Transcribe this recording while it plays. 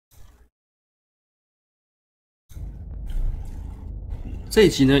这一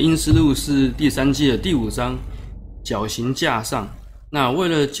集呢，阴尸路是第3季的第5章，绞刑架上。那为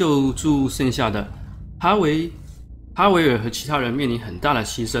了救助剩下的哈维尔和其他人面临很大的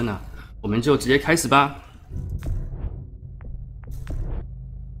牺牲啊，我们就直接开始吧。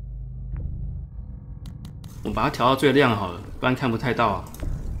我把它调到最亮好了，不然看不太到啊。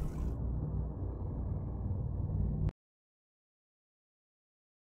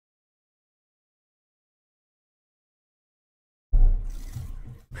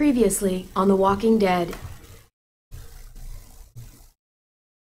Previously on The Walking Dead.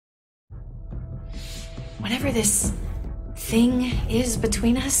 Whatever this thing is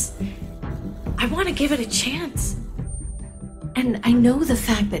between us, I want to give it a chance. And I know the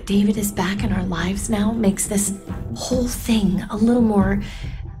fact that David is back in our lives now makes this whole thing a little more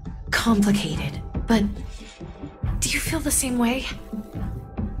complicated. But do you feel the same way?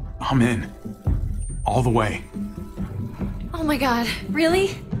 I'm in. All the way. Oh my god,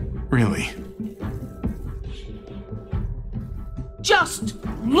 really? Really. Just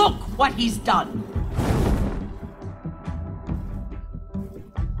look what he's done.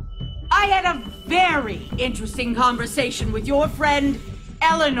 I had a very interesting conversation with your friend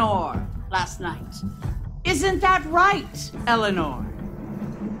Eleanor last night. Isn't that right, Eleanor?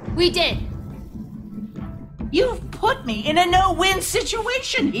 We did. You've put me in a no-win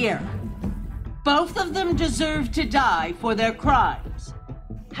situation here. Both of them deserve to die for their crimes.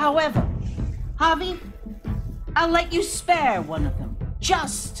 However, Javi, I'll let you spare one of them.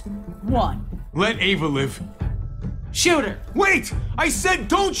 Just one. Let Ava live. Shoot her. Wait! I said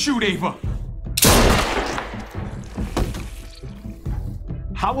don't shoot Ava!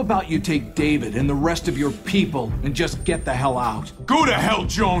 How about you take David and the rest of your people and just get the hell out? Go to hell,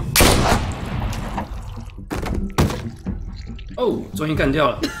 Joan! 哦，终于干掉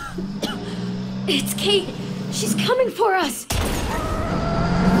了。It's Kate. She's coming for us.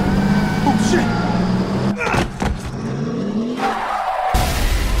 Oh shit!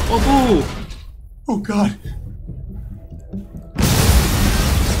 哦不！ Oh god!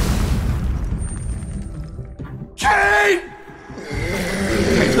 Kate!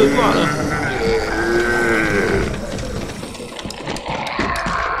 开特挂了。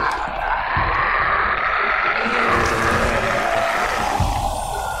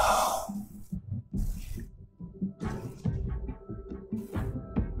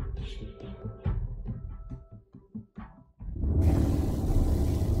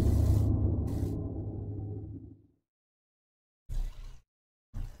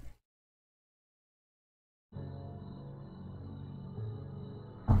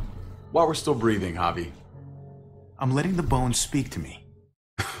While we're still breathing, Javi. I'm letting the bones speak to me.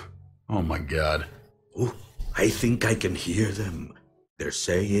 Oh my god. Oh, I think I can hear them. They're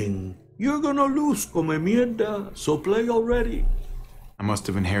saying, "You're gonna lose, come mierda, so play already." I must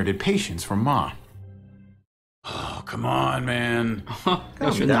have inherited patience from Ma. Oh, come on, man.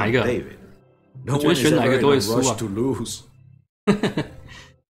 要选哪一个？ David. 我 No 觉得 one is 选哪一 ever 个 in 都会 a 输 rush 啊， to lose.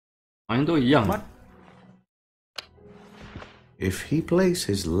 好像都一样。 If he plays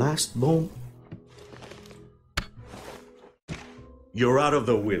his last bone, you're out of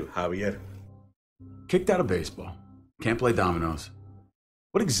the will, Javier. Kicked out of baseball. Can't play dominoes.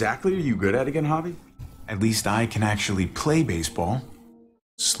 What exactly are you good at again, Javi? At least I can actually play baseball.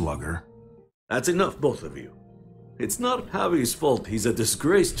 Slugger. That's enough, both of you. It's not Javi's fault he's a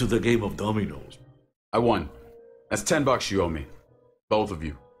disgrace to the game of dominoes. I won. That's $10 you owe me. Both of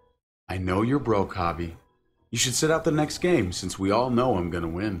you. I know you're broke, Javi. You should sit out the next game, since we all know I'm gonna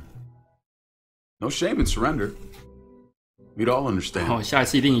win. No shame in surrender. We'd all understand. 哦，下一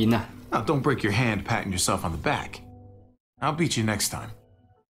次一定赢啊！ Now, don't break your hand patting yourself on the back. I'll beat you next time.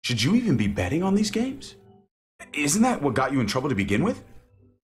 Should you even be betting on these games? Isn't that what got you in trouble to begin with?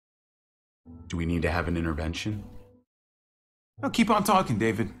 Do we need to have an intervention? Now, keep on talking,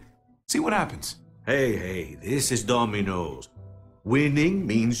 David. See what happens. Hey, this is dominoes. Winning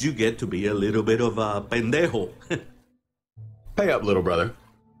means you get to be a little bit of a pendejo. Pay up, little brother.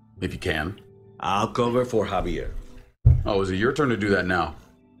 If you can. I'll cover for Javier. Oh, is it your turn to do that now?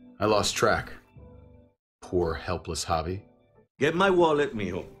 I lost track. Poor, helpless Javi. Get my wallet,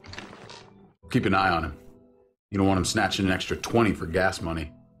 mijo. Keep an eye on him. You don't want him snatching an extra 20 for gas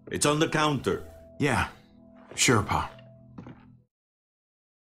money. It's on the counter. Yeah, sure, Pa.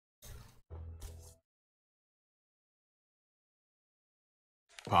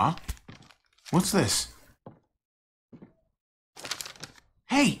 Pa? What's this?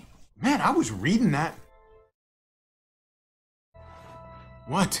 Hey, man, I was reading that.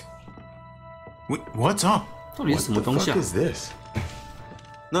 What? What's up? 到底是什么东西啊？ What the fuck is this?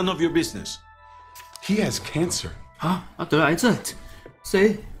 None of your business. He has cancer. 啊，得了癌症。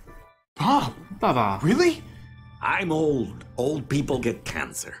谁？ Bob, 爸爸。 really? I'm old. Old people get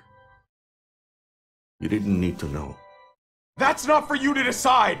cancer. You didn't need to know. That's not for you to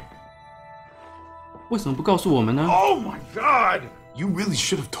decide. 为什么不告诉我们呢？ Oh my God! You really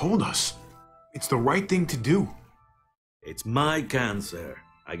should have told us. It's the right thing to do. It's my cancer.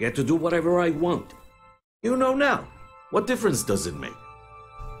 I get to do whatever I want. You know now. What difference does it make?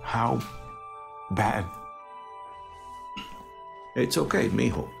 How bad? It's okay,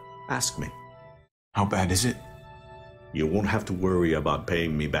 mijo. Ask me. How bad is it? You won't have to worry about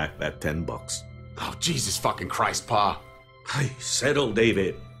paying me back that $10. Oh, Jesus fucking Christ, Pa. Hey, settle,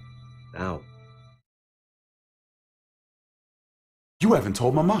 David. Now. You haven't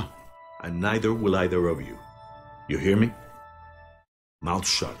told Mama. And neither will either of you. You hear me? Mouth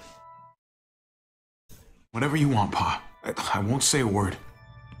shut. Whatever you want, Pa. I won't say a word.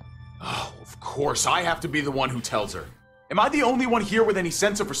 Oh, of course, I have to be the one who tells her. Am I the only one here with any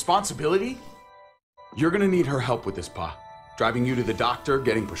sense of responsibility? You're gonna need her help with this, Pa. Driving you to the doctor,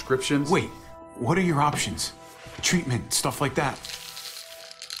 getting prescriptions. Wait, what are your options? Treatment, stuff like that.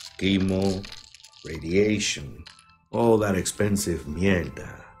 Chemo, radiation, all that expensive mierda.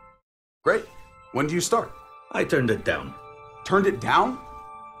 Great. When do you start? I turned it down. Turned it down?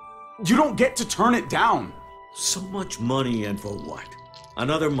 You don't get to turn it down. So much money, and for what?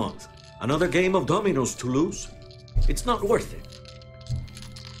 Another month. Another game of dominoes to lose? It's not worth it.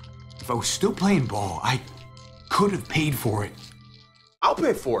 If I was still playing ball, I could have paid for it. I'll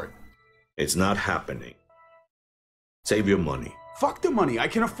pay for it. It's not happening. Save your money. Fuck the money. I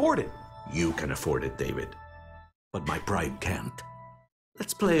can afford it. You can afford it, David. But my pride can't.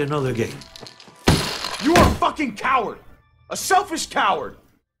 Let's play another game. You are a fucking coward. A selfish coward.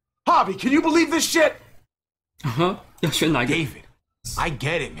 Javi, can you believe this shit? 要选哪一个？ David, I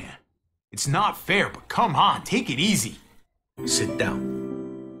get it, man. It's not fair, but come on, take it easy. Sit down.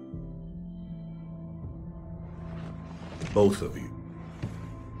 Both of you.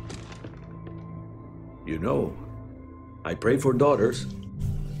 You know, I pray for daughters.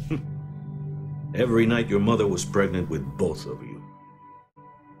 Every night your mother was pregnant with both of you.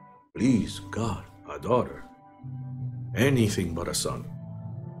 Please, God, a daughter. Anything but a son.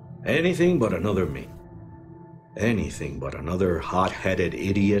 Anything but another me. Anything but another hot-headed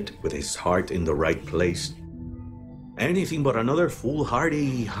idiot with his heart in the right place. Anything but another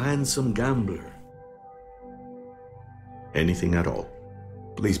foolhardy, handsome gambler. Anything at all.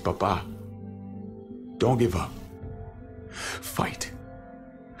 Please, Papa. Don't give up. Fight.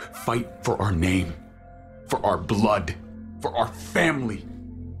 Fight for our name. For our blood. For our family.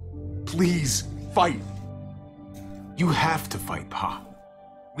 Please, fight. You have to fight, Pa.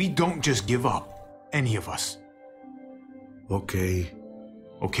 We don't just give up. Any of us. Okay.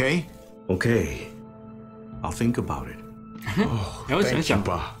 Okay? Okay. I'll think about it. 你要想 Thank you, 想，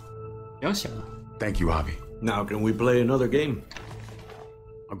 Pa. 你要想啊。 Thank you, Javi. Now can we play another game?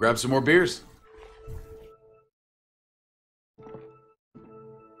 I'll grab some more beers.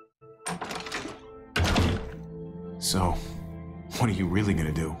 So, what are you really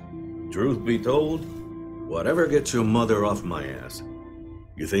gonna do? Truth be told, whatever gets your mother off my ass.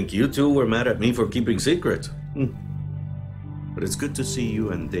 You think you two were mad at me for keeping secrets? But it's good to see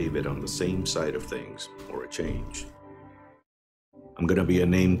you and David on the same side of things, for a change. I'm gonna be a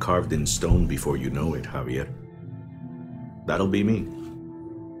name carved in stone before you know it, Javier. That'll be me.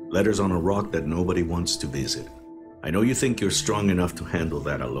 Letters on a rock that nobody wants to visit. I know you think you're strong enough to handle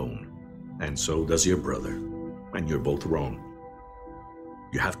that alone. And so does your brother. And you're both wrong.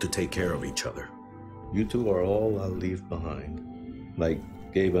 You have to take care of each other. You two are all I'll leave behind. Like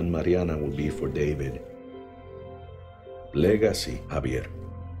Gabe and Mariana will be for David. Legacy, Javier.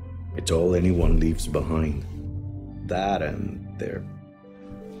 It's all anyone leaves behind. That and their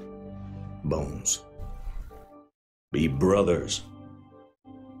bones. Be brothers.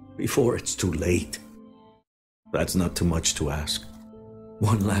 Before it's too late. That's not too much to ask.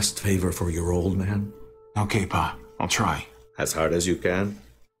 One last favor for your old man. Okay, Pa. I'll try. As hard as you can.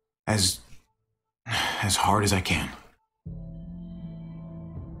 As hard as I can.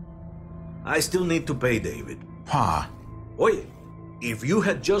 I still need to pay David. Pa. Oye, if you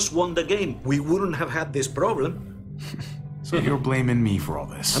had just won the game, we wouldn't have had this problem. So you're blaming me for all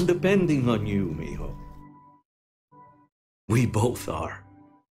this? I'm depending on you, mijo. We both are.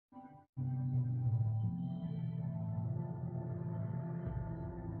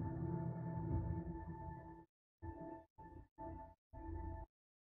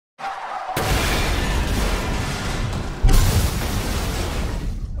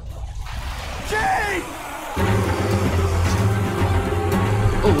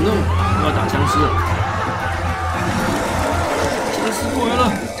 Oh no！ 要打僵尸了。僵尸过来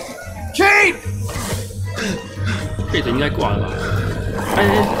了 Kate! ，Kate 应该挂了吧？哎，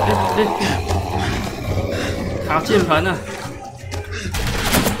卡键盘啊！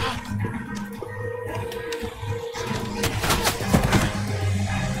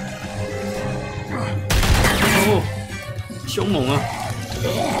哦，凶猛啊！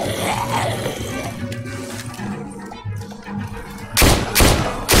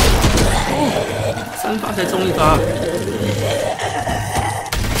哦，3发才中1发。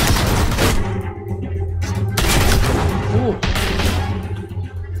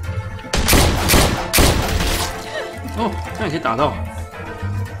哦，这样也可以打到。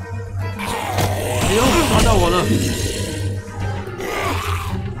哎呦，抓到我了！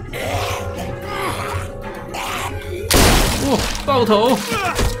哇，爆头，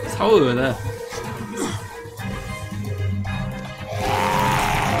超恶的！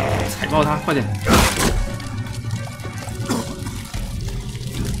踩爆他，快点！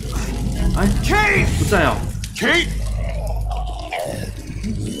哎 Kate! 不在哦。Kate!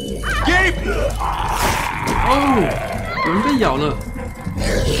 Gabe! 哦，有人被咬了。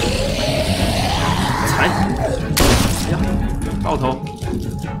踩！呀，爆头！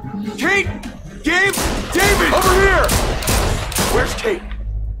 Kate! Gabe! David! Over here! Where's Kate?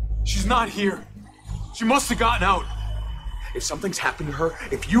 She's not here. She must have gotten out. If something's happened to her,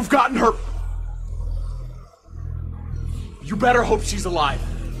 if you've gotten her, you better hope she's alive.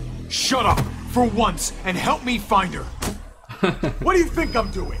 Shut up for once and help me find her. What do you think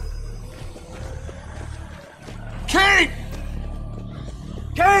I'm doing? Kate!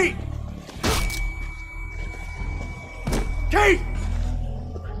 Kate! Kate!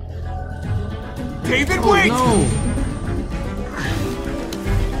 David, Oh wait! no！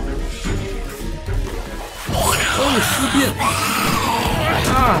 哦，尸变！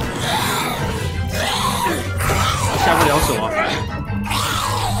啊！下不了手啊！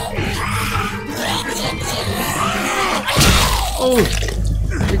哦，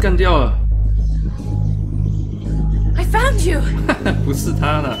被干掉了！ I found you! 不是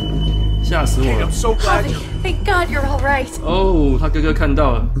他了，吓死我了 I'm！so glad Javi, thank God you're all right. 哦，他哥哥看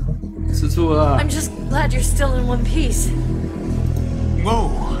到了，吃醋了啊。 I'm just glad you're still in one piece.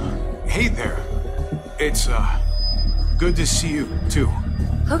 Whoa. Hey there. It's, good to see you, too.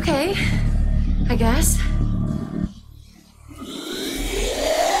 Okay, I guess.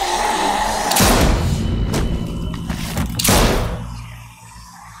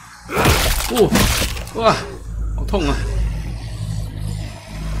 哦，哇，好痛啊！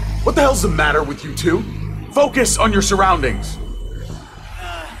 What the hell's the matter with you two? Focus on your surroundings.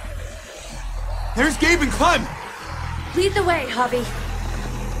 There's Gabe and Clem. Lead the way, Javi.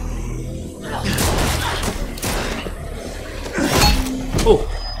 哦，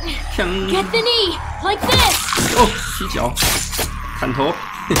枪！ Get the knee, like this. 哦，踢脚，砍头。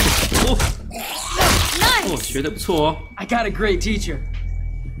哦， Nice. 哦，学得不错哦。 I got a great teacher.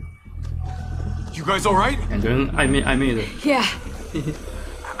 You guys all right? 两个人暧昧暧昧的。 Yeah.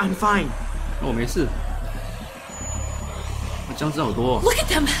 I'm fine. 哦，没事。我僵尸好多哦。 Look at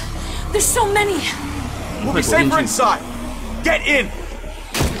them. There's so many. We'll 快 be 躲进 safer 去。 inside. Get in.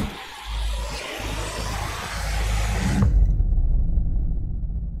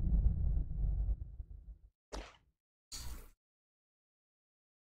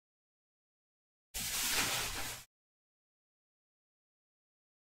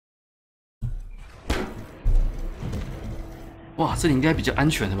 Wow, 哇，这里应该比较安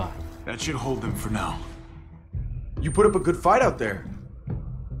全的吧？ That should hold them for now. You put up a good fight out there.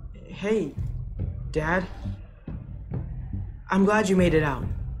 Hey, Dad. I'm glad you made it out.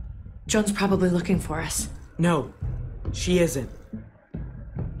 Joan's probably looking for us. No, she isn't.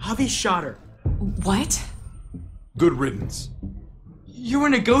 Javi shot her. What? Good riddance. You were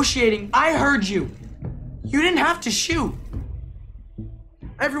negotiating. I heard you. You didn't have to shoot.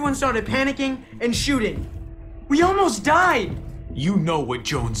 Everyone started panicking and shooting. We almost died. You know what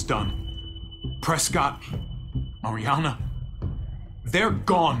Joan's done. Prescott, Mariana, they're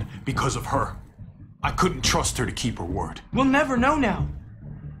gone because of her. I couldn't trust her to keep her word. We'll never know now.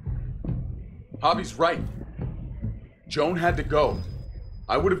 Javi's right. Joan had to go.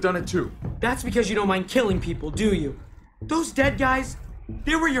 I would have done it too. That's because you don't mind killing people, do you? Those dead guys,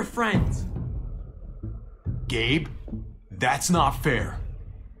 they were your friends. Gabe, that's not fair.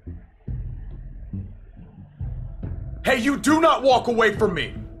 Hey, you do not walk away from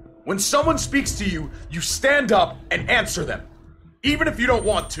me. When someone speaks to you, you stand up and answer them. Even if you don't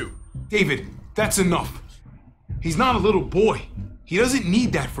want to. David, that's enough. He's not a little boy. He doesn't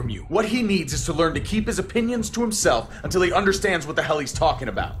need that from you. What he needs is to learn to keep his opinions to himself until he understands what the hell he's talking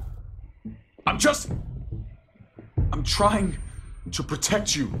about. I'm trying to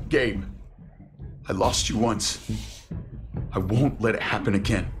protect you, Gabe. I lost you once. I won't let it happen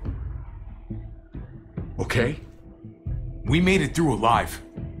again. Okay? We made it through alive.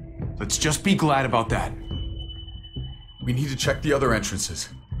 Let's just be glad about that. We need to check the other entrances.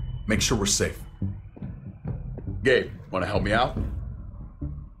 Make sure we're safe. Gabe, wanna help me out?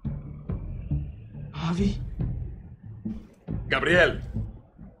 Javi? Gabriel!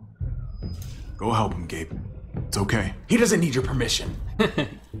 Go help him, Gabe. It's okay. He doesn't need your permission.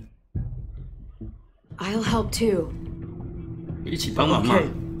 I'll help too. 一起帮忙嘛，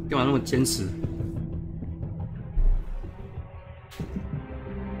干嘛那么坚持？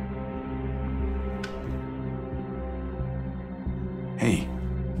 Hey,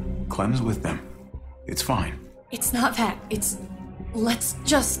 Clem's with them. It's fine. It's not that. It's... Let's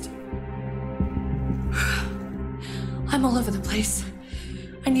just... I'm all over the place.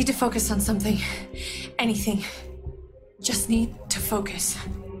 I need to focus on something. Anything. Just need to focus.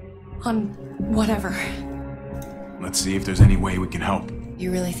 On whatever. Let's see if there's any way we can help.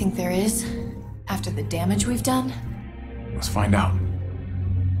 You really think there is? After the damage we've done? Let's find out.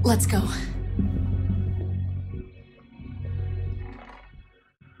 Let's go.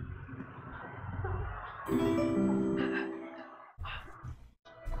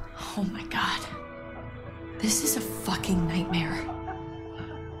 Oh my god. This is a fucking nightmare.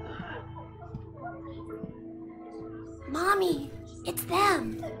 Mommy, it's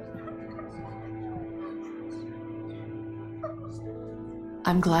them.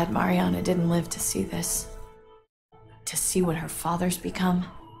 I'm glad Mariana didn't live to see this. To see what her father's become.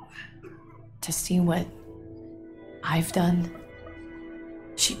 To see what I've done.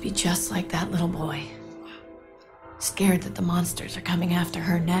 She'd be just like that little boy. Scared that the monsters are coming after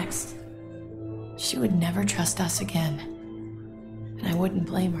her next. She would never trust us again. And I wouldn't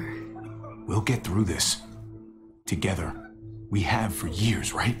blame her. We'll get through this. Together. We have for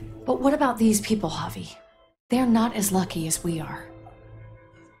years, right? But what about these people, Javi? They're not as lucky as we are.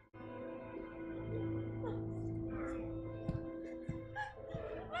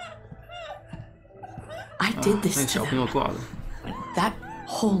 I did this to them. But that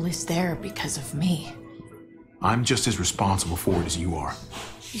hole is there because of me. I'm just as responsible for it as you are.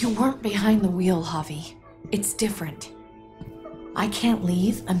 You weren't behind the wheel, Javi. It's different. I can't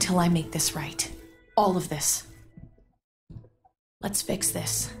leave until I make this right. All of this. Let's fix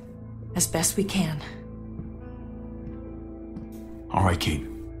this. As best we can. All right, Kate.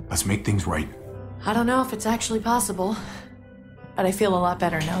 Let's make things right. I don't know if it's actually possible, but I feel a lot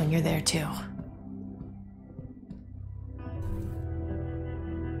better knowing you're there too.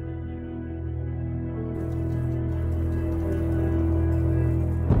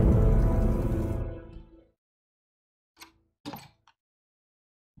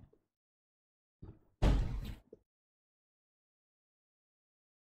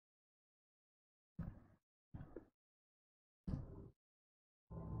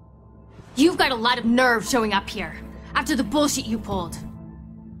 You've got a lot of nerve showing up here after the bullshit you pulled.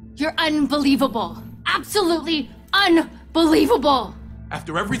 You're unbelievable. Absolutely unbelievable.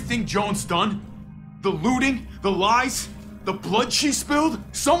 After everything Joan's done, the looting, the lies, the blood she spilled,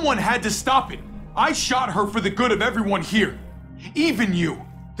 someone had to stop it. I shot her for the good of everyone here. Even you.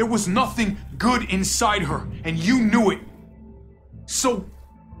 There was nothing good inside her, and you knew it. So,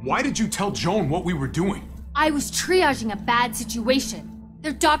 why did you tell Joan what we were doing? I was triaging a bad situation.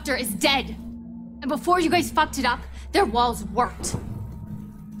 Their doctor is dead. And before you guys fucked it up, their walls worked.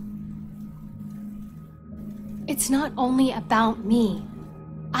 It's not only about me.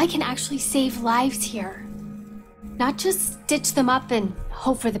 I can actually save lives here. Not just stitch them up and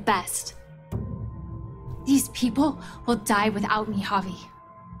hope for the best. These people will die without me, Javi.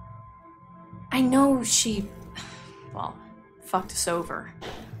 I know she... well, fucked us over.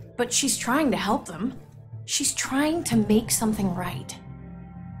 But she's trying to help them. She's trying to make something right.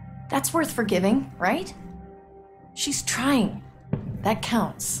 That's worth forgiving, right? She's trying. That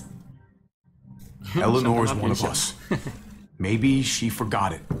counts. Eleanor's one of us. Maybe she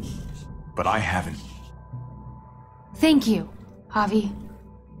forgot it, but I haven't. Thank you, Javi.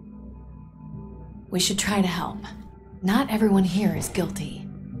 We should try to help. Not everyone here is guilty.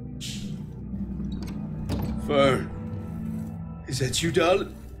 Fern, is that you,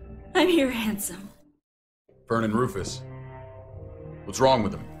 darling? I'm here, handsome. Fern and Rufus. What's wrong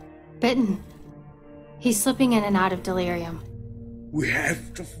with him? Bitten. He's slipping in and out of delirium. We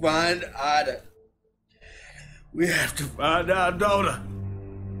have to find Ada. We have to find our daughter.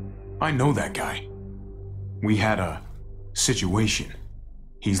 I know that guy. We had a situation.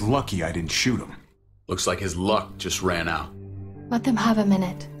 He's lucky I didn't shoot him. Looks like his luck just ran out. Let them have a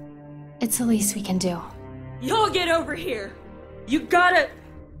minute. It's the least we can do. Y'all get over here. You gotta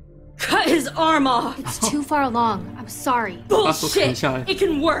cut his arm off. It's too far along. I'm sorry. Bullshit. It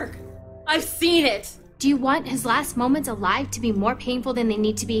can work. I've seen it. Do you want his last moments alive to be more painful than they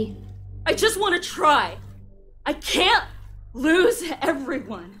need to be? I just want to try. I can't lose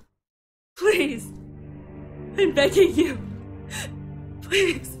everyone. Please. I'm begging you.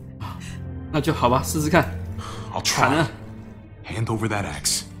 Please. 那就好吧，试试看。 I'll 砍 try. 啊！ Hand over that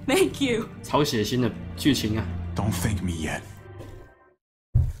axe. Thank you. 超血腥的剧情啊！ Don't thank me yet.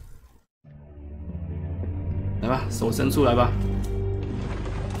 来吧，手伸出来吧。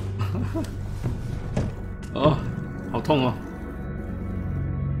哦，好痛哦！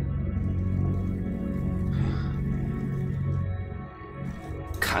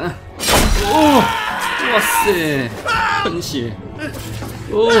砍啊！哦，哇塞，喷血！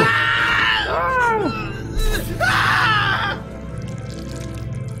哦，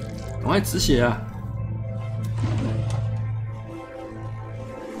赶快止血啊！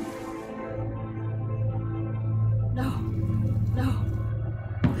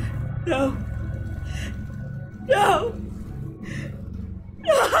 No. No.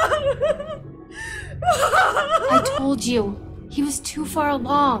 I told you, he was too far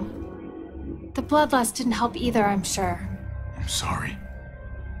along. The bloodlust didn't help either, I'm sure. I'm sorry.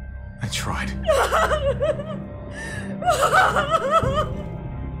 I tried.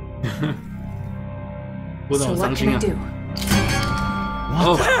 So what can I do?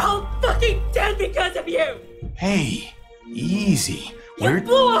 We're all fucking dead because of you! Hey, easy. You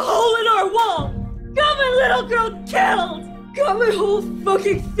blew a hole in our wall! Got my little girl killed! Got my whole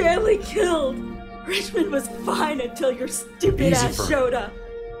fucking family killed! Richmond was fine until your stupid ass showed up.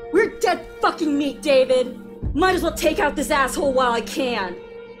 We're dead fucking meat, David! Might as well take out this asshole while I can.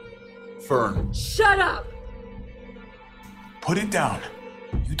 Fern. Shut up! Put it down.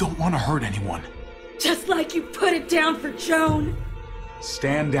 You don't want to hurt anyone. Just like you put it down for Joan.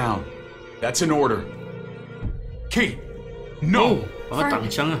 Stand down. That's an order. Kate! No! 把他挡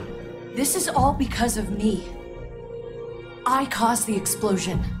枪啊！ This is all because of me. I caused the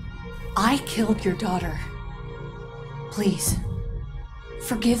explosion. I killed your daughter. Please,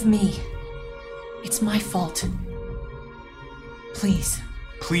 forgive me. It's my fault. Please.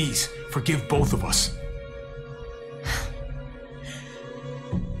 Please, forgive both of us.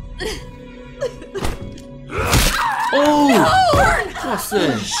 哦，哇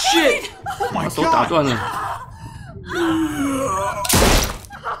塞 Shit! Oh 把 my 手打 god! 断了。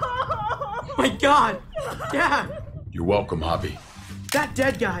 My God! Yeah, You're welcome, Javi. that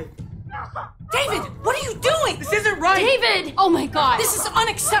dead guy. David, what are you doing? This isn't right. David! Oh my god! This is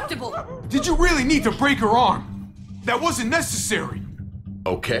unacceptable. Did you really need to break her arm? That wasn't necessary.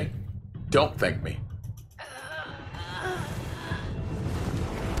 Okay? Don't thank me.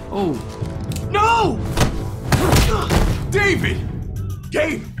 哦， No! David!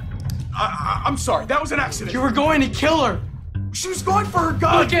 Gabe! I'm sorry, that was an accident. You were going to kill her. She was going for her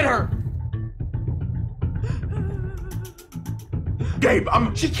gun! Look at her. Gabe,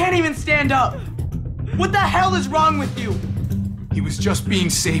 She can't even stand up. What the hell is wrong with you? He was just being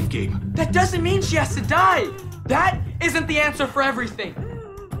safe, Gabe. That doesn't mean she has to die. That isn't the answer for everything.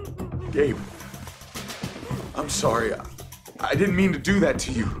 Gabe. I'm sorry. I didn't mean to do that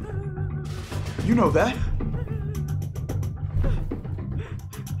to you. You know that.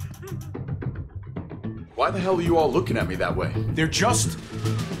 Why the hell are you all looking at me that way? They're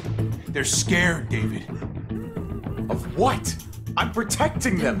scared, David. Of what? I'm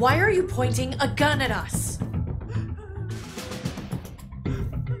protecting them. Why are you pointing a gun at us?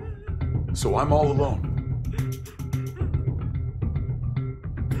 So I'm all alone.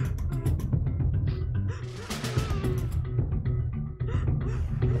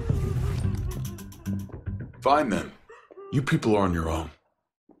 Fine then. You people are on your own.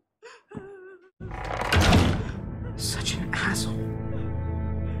 Such an asshole.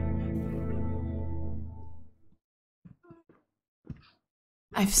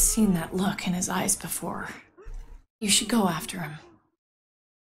 I've seen that look in his eyes before. You should go after him.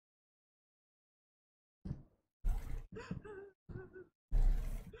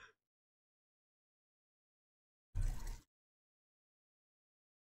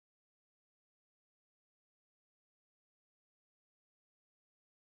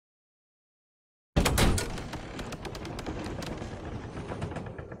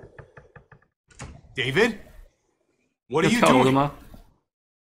 David? What are 要 you 跳楼了 doing? 吗？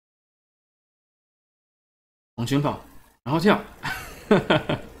往前跑，然后跳。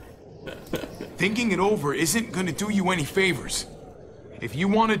 Thinking it over isn't gonna do you any favors. If you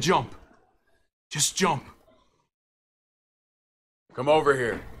want to jump, just jump. Come over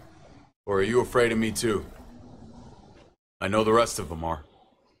here. Or are you afraid of me too? I know the rest of them are.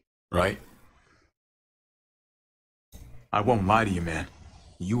 Right? I won't lie to you, man.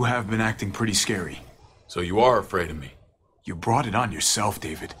 You have been acting pretty scary. So you are afraid of me? You brought it on yourself,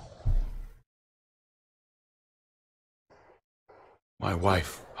 David. My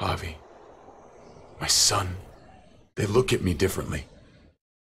wife, Javi. My son. They look at me differently.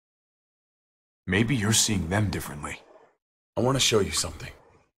 Maybe you're seeing them differently. I want to show you something.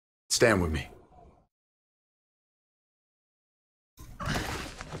 Stand with me.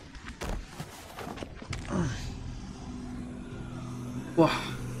 哇，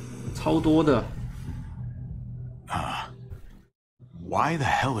超多的。Why the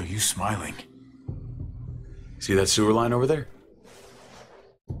hell are you smiling? See that sewer line over there?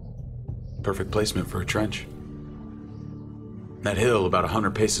 Perfect placement for a trench. That hill about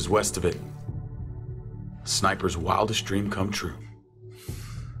 100 paces west of it. A sniper's wildest dream come true.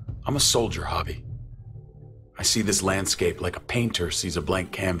 I'm a soldier, Javi. I see this landscape like a painter sees a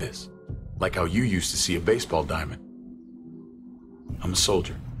blank canvas. Like how you used to see a baseball diamond. I'm a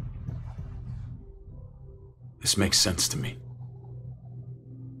soldier. This makes sense to me.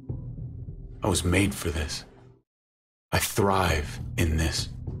 I was made for this. I thrive in this.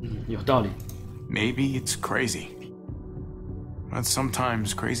 有道理。 Maybe it's crazy. But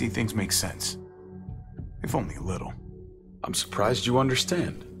sometimes crazy things make sense. If only a little. I'm surprised you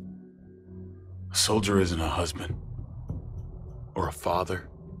understand. A soldier isn't a husband. Or a father.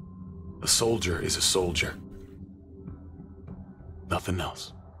 A soldier is a soldier. Nothing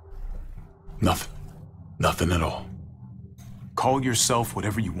else. Nothing. Nothing at all. Call yourself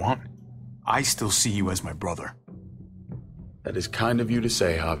whatever you want. I still see you as my brother. That is kind of you to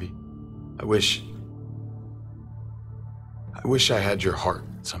say, Javi. I wish I had your heart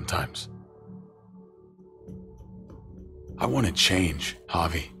sometimes. I want to change,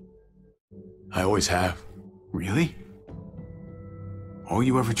 Javi. I always have. Really? All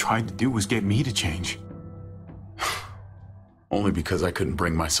you ever tried to do was get me to change. Only because I couldn't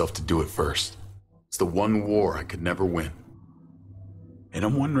bring myself to do it first. It's the one war I could never win. And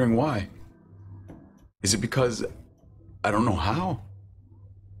I'm wondering why. Is it because I don't know how?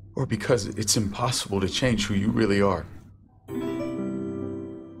 Or because it's impossible to change who you really are?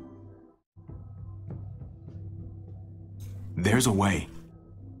 There's a way.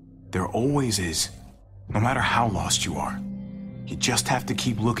 There always is. No matter how lost you are. You just have to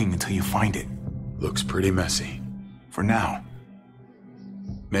keep looking until you find it. Looks pretty messy. For now.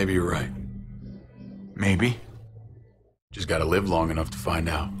 Maybe you're right. Maybe. Just gotta live long enough to find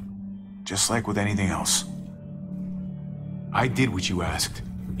out. Just like with anything else. I did what you asked.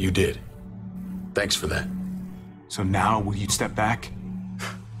 You did. Thanks for that. So now, will you step back?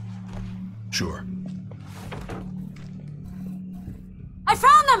 Sure. I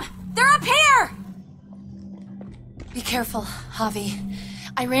found them! They're up here! Be careful, Javi.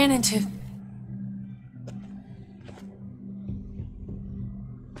 I ran into...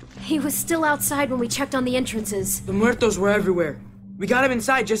 He was still outside when we checked on the entrances. The muertos were everywhere. We got him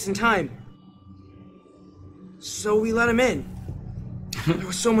inside just in time. So we let him in. There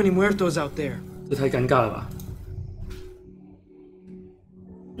were so many muertos out there. 这太尴尬了吧？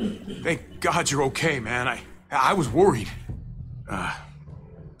 Thank God you're okay, man. I was worried.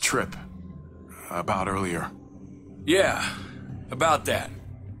 Trip. About earlier. Yeah, about that.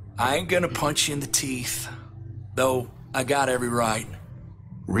 I ain't gonna punch you in the teeth. Though, I got every right.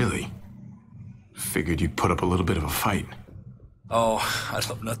 Really? Figured you'd put up a little bit of a fight. Oh, I'd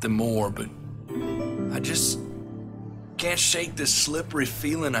love nothing more, but I just can't shake this slippery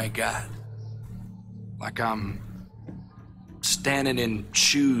feeling I got. Like I'm standing in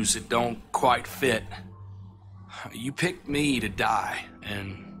shoes that don't quite fit. You picked me to die,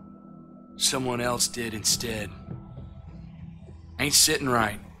 and someone else did instead. Ain't sitting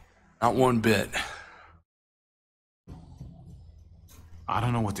right. Not one bit. I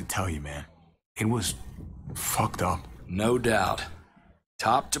don't know what to tell you, man. It was fucked up. No doubt.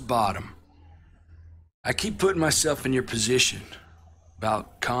 Top to bottom. I keep putting myself in your position.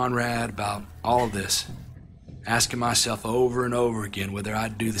 About Conrad, about all of this. Asking myself over and over again whether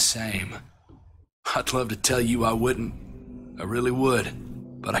I'd do the same. I'd love to tell you I wouldn't. I really would.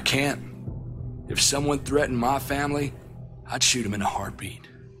 But I can't. If someone threatened my family, I'd shoot him in a heartbeat.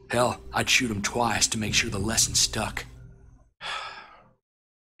 Hell, I'd shoot him twice to make sure the lesson stuck.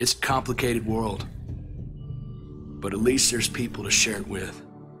 It's a complicated world. But at least there's people to share it with.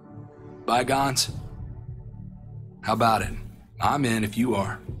 Bygones? How about it? I'm in if you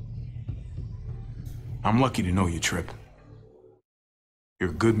are. I'm lucky to know you, Trip.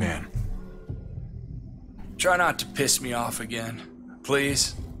 You're a good man. Try not to piss me off again,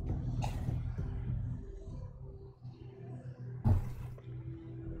 please.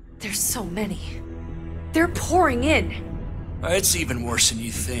 so many. They're pouring in. It's even worse than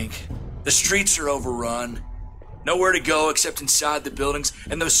you think. The streets are overrun. Nowhere to go except inside the buildings,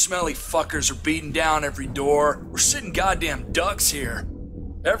 and those smelly fuckers are beating down every door. We're sitting goddamn ducks here.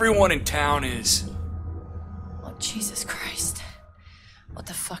 Everyone in town is. Oh, Jesus Christ. What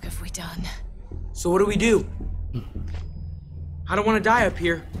the fuck have we done? So what do? I don't want to die up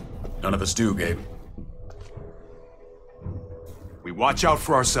here. None of us do, Gabe. We watch out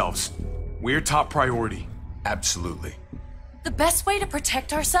for ourselves. We're top priority. Absolutely. The best way to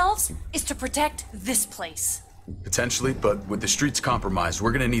protect ourselves is to protect this place. Potentially, but with the streets compromised,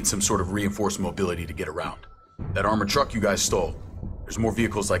 we're gonna need some sort of reinforced mobility to get around. That armored truck you guys stole, there's more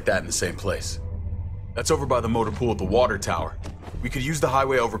vehicles like that in the same place. That's over by the motor pool at the water tower. We could use the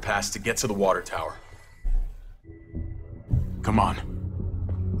highway overpass to get to the water tower. Come on.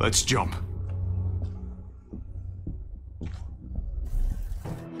 Let's jump.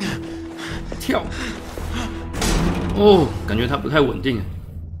 跳。哦，感觉它不太稳定。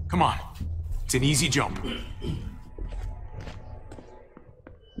Come on. It's an easy jump.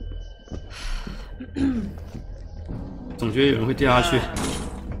 总觉得有人会掉下去。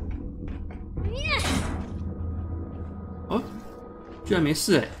哦，居然没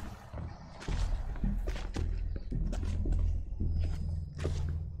事哎。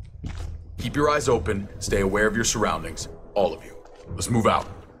Keep your eyes open, stay aware of your surroundings, all of you. Let's move out.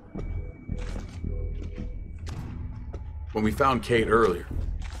 When we found Kate earlier,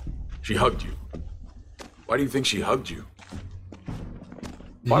 she hugged you. Why do you think she hugged you?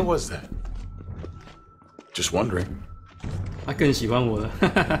 Why was that? Just wondering. 她更喜欢我了。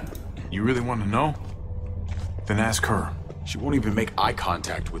You really want to know? Then ask her. She won't even make eye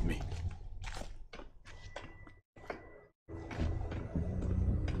contact with me.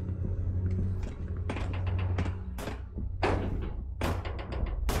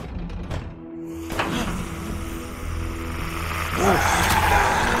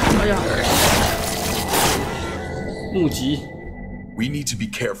 We need to be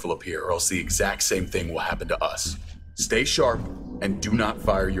careful up here or else the exact same thing will happen to us. Stay sharp and do not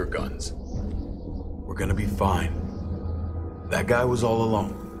fire your guns. We're gonna be fine. That guy was all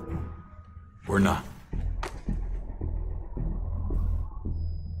alone. We're not.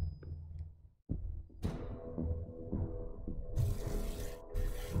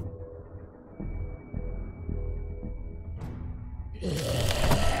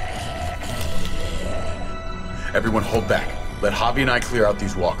 Everyone hold back. Let Javi and I clear out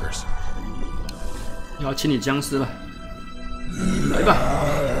these walkers. 要清理僵尸了，来吧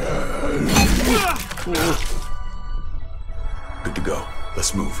！Good to go.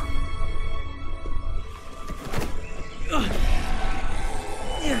 Let's move.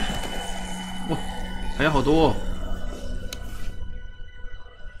 Wow, 还有好多哦。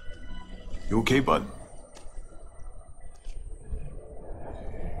You okay, bud?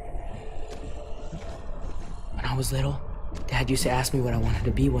 When I was little, Dad used to ask me what I wanted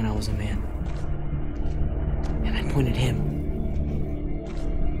to be when I was a man. And I'd point at him.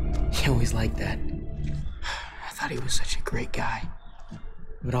 He always liked that. I thought he was such a great guy.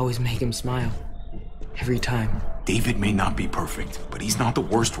 It would always make him smile. Every time. David may not be perfect, but he's not the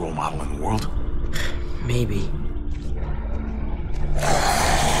worst role model in the world. Maybe.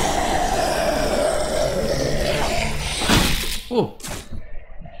 Oh,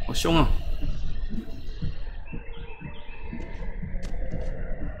 好凶啊！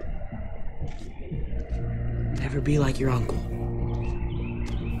 Never be like your uncle.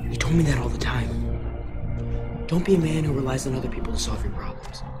 He told me that all the time. Don't be a man who relies on other people to solve your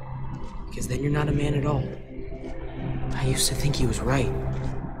problems. Because then you're not a man at all. I used to think he was right.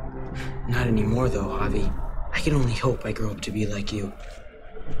 Not anymore though, Javi. I can only hope I grow up to be like you.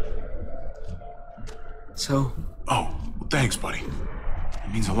 So... Oh, well, thanks, buddy.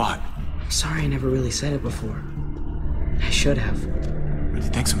 It means a lot. I'm sorry I never really said it before. I should have. Really,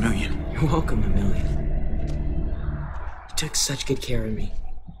 thanks a million. You're welcome, a million. You took such good care of me.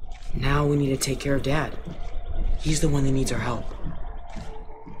 Now we need to take care of Dad. He's the one that needs our help.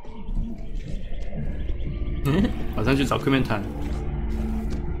 马上去找客面谈。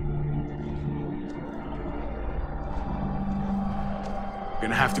 We're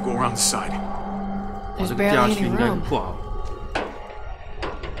gonna have to go around the side. 我这个掉下去应该不好。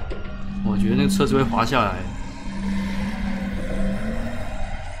我觉得那个车子会滑下来。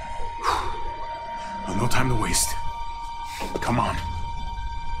 No time to waste. Come on.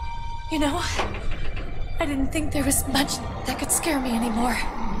 You know, I didn't think there was much that could scare me anymore.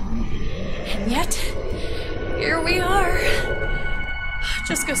 And yet, here we are.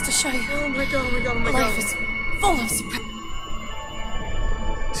 Just goes to show you. Oh my god, Life is full of surprises.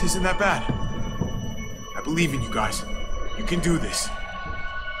 Is This isn't that bad. I believe in you guys. You can do this.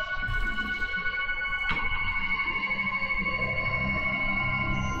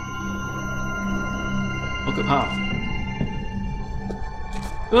 好可怕！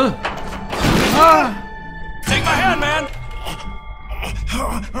 Take my hand, man!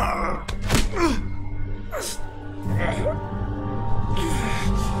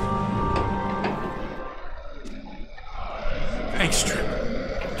 Thanks, Trip.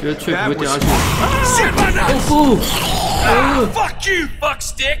 觉得 Trip 会掉下去。 Shit, my nuts! 不！ Fuck you,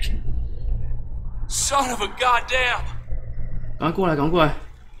 fuckstick! Son of a goddamn! 赶快过来，赶快过来！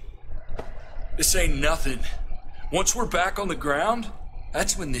 This ain't nothing. Once we're back on the ground,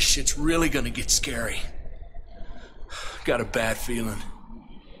 that's when this shit's really gonna get scary. Got a bad feeling.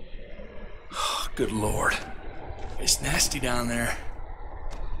 Good lord. It's nasty down there.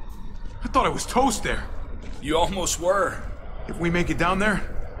 I thought I was toast there. You almost were. If we make it down there,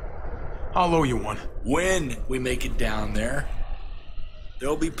 I'll owe you one. When we make it down there,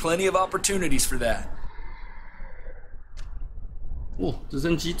 there'll be plenty of opportunities for that. 哇，直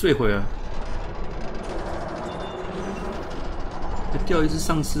升机坠毁了，还掉一只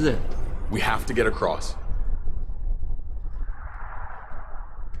丧尸哎！ We have to get across.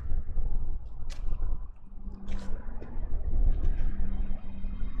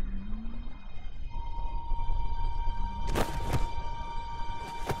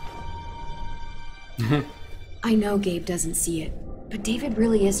 I know Gabe doesn't see it, but David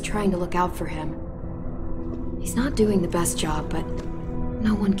really is trying to look out for him. He's not doing the best job, but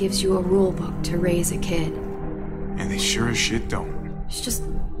no one gives you a rule book to raise a kid. And they sure as shit don't. There's just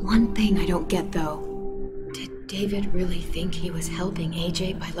one thing I don't get, though. Did David really think he was helping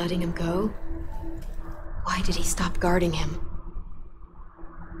AJ by letting him go? Why did he stop guarding him?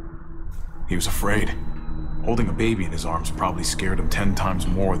 He was afraid. Holding a baby in his arms probably scared him 10 times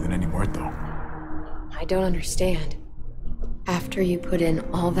more than any muerto. I don't understand. After you put in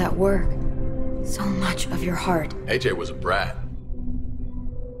all that work, so much of your heart. AJ was a brat.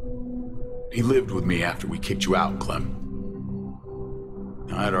 He lived with me after we kicked you out, Clem.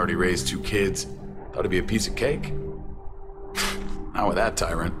 I'd already raised 2 kids. Thought it'd be a piece of cake. Not with that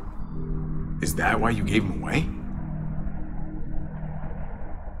tyrant. Is that why you gave him away?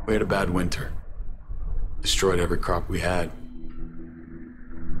 We had a bad winter. Destroyed every crop we had.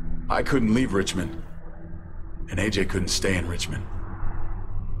 I couldn't leave Richmond. And AJ couldn't stay in Richmond.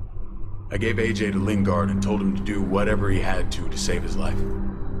 I gave AJ to Lingard and told him to do whatever he had to save his life.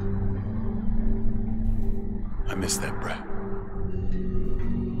 I miss that brat.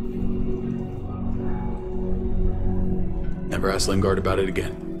 Never asked Lingard about it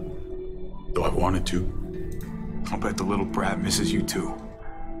again. Though I wanted to. I'll bet the little brat misses you too.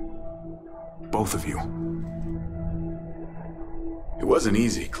 Both of you. It wasn't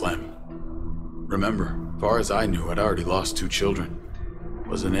easy, Clem. Remember, as far as I knew, I'd already lost 2 children.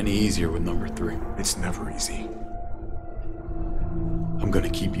 Wasn't any easier with number 3. It's never easy. I'm gonna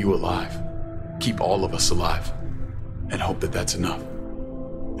keep you alive. Keep all of us alive. And hope that that's enough.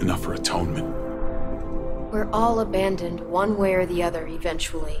 Enough for atonement. We're all abandoned one way or the other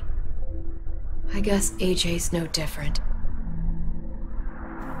eventually. I guess AJ's no different.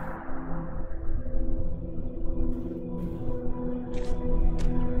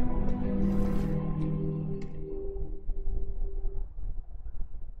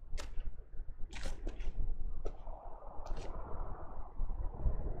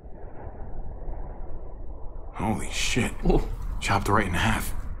 Holy shit. Chopped right in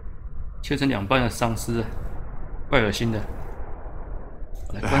half. 切成2半的丧尸，怪恶心的。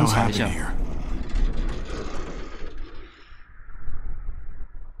我来观察一下。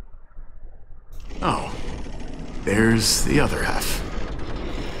Oh, there's the other half.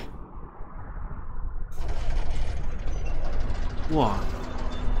 哇，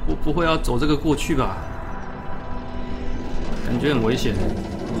我不会要走这个过去吧？感觉很危险。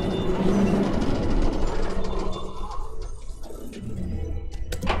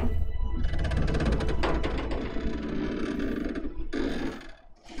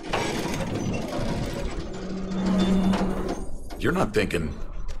You're not thinking...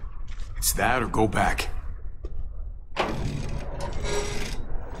 It's that or go back.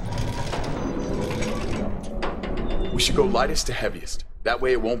 We should go lightest to heaviest. That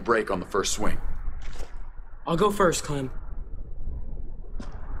way it won't break on the first swing. I'll go first, Clem.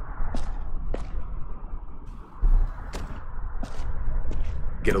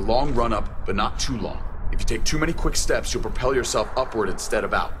 Get a long run up, but not too long. If you take too many quick steps, you'll propel yourself upward instead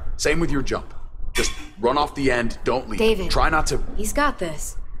of out. Same with your jump. Just run off the end, don't leave. David. Try not to... He's got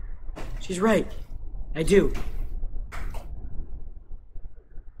this. She's right. I do.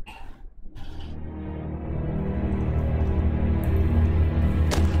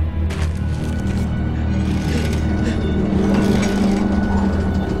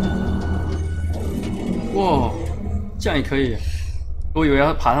 哇，这样也可以？我以为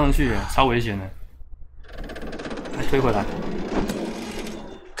要爬上去，超危险的。来推回来。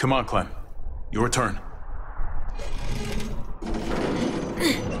Come on, Clem. Your turn.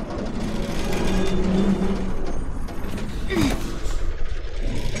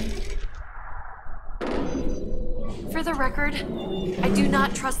 For the record, I do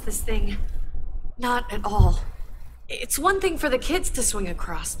not trust this thing. Not at all. It's one thing for the kids to swing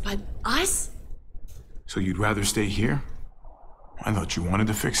across, but us? So you'd rather stay here? I thought you wanted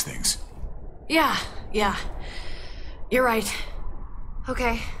to fix things. Yeah. You're right.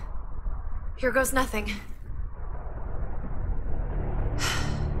 Okay. Here goes nothing.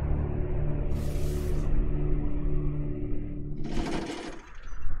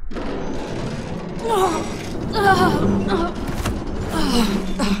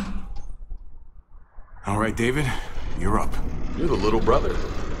 All right, David, you're up. You're the little brother.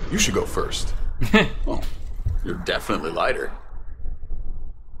 You should go first. Well, you're definitely lighter.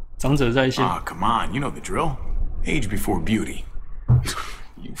 长者在线。 Ah, come on, you know the drill. Age before beauty.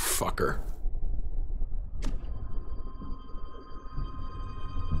 You fucker.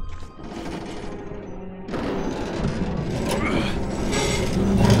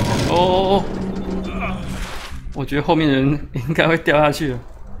 Oh. 我觉得后面的人应该会掉下去了，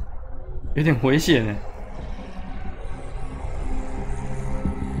有点危险哎。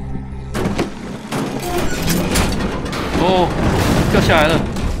哦，掉下来了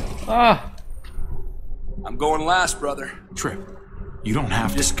啊 I'm going last, brother. Trip, you don't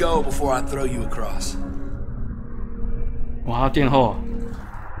have to. Just go before I throw you across. 我还要垫后啊，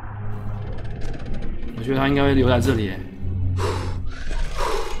我觉得他应该会留在这里哎。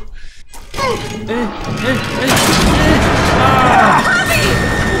啊！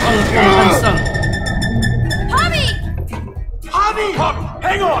我按上。Javi,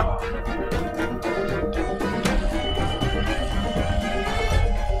 hang on.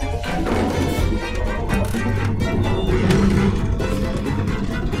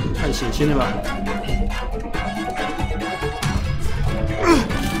 太血腥了吧！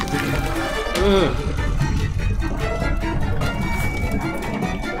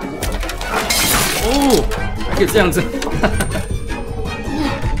哦，还可以这样子。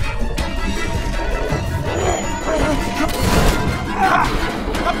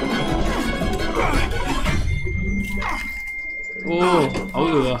哦，好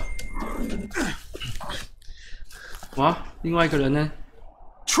恶啊！哇，另外一个人呢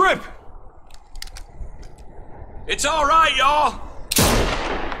 ？Trip! It's all right, y'all!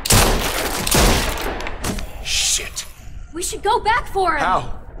 Shit! We should go back for him!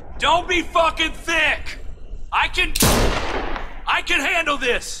 How? Don't be fucking thick! I can handle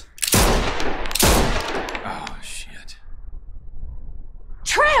this! Oh, shit.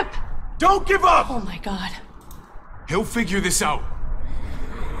 Trip! Don't give up! Oh my god. He'll figure this out.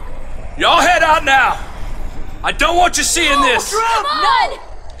 Y'all head out now! I don't want you seeing this! Trip! None!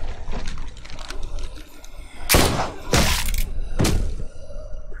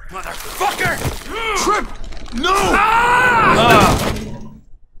 Motherfucker! Trip! No! Ah!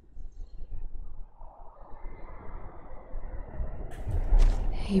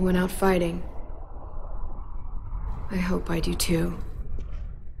 He went out fighting. I hope I do too.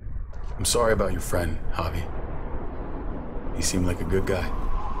 I'm sorry about your friend, Javi. He seemed like a good guy.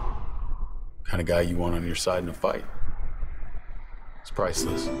 Kind of guy you want on your side in a fight. It's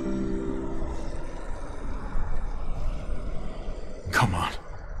priceless. Come on.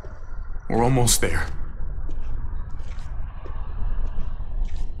 We're almost there.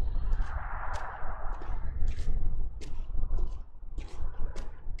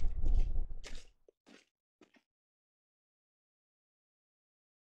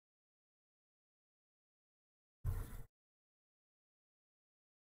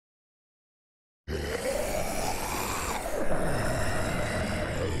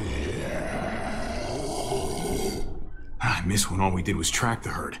 I miss when all we did was track the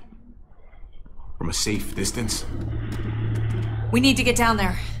herd. From a safe distance. We need to get down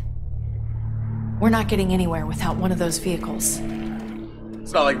there. We're not getting anywhere without one of those vehicles.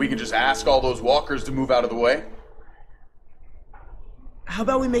 It's not like we can just ask all those walkers to move out of the way. How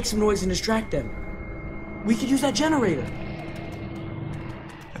about we make some noise and distract them? We could use that generator.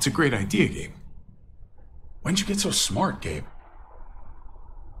 That's a great idea, Gabe. When'd you get so smart, Gabe?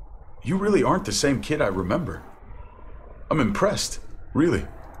 You really aren't the same kid I remember. I'm impressed, really.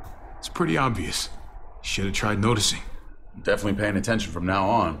 It's pretty obvious. Should have tried noticing. I'm definitely paying attention from now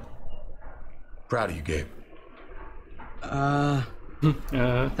on. Proud of you, Gabe.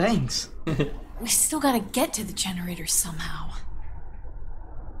 Thanks. We still gotta get to the generator somehow.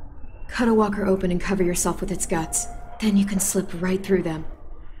 Cut a walker open and cover yourself with its guts. Then you can slip right through them.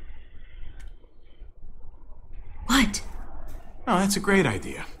 What? Oh, that's a great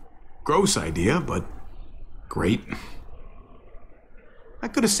idea. Gross idea, but great. I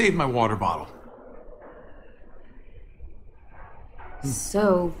could have saved my water bottle.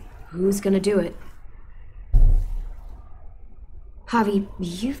 So, who's gonna do it? Javi,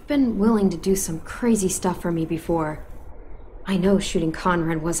 you've been willing to do some crazy stuff for me before. I know shooting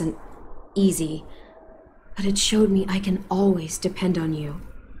Conrad wasn't easy, but it showed me I can always depend on you.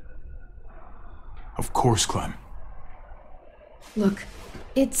 Of course, Clem. Look,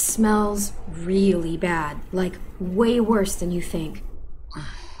 it smells really bad, like way worse than you think.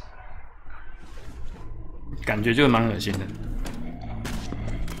 感觉就蛮恶心的。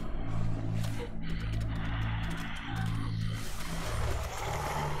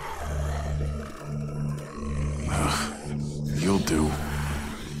You'll do.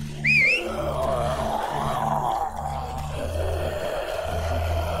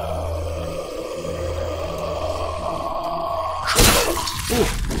 Oh,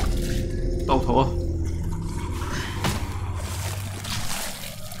 到头啊！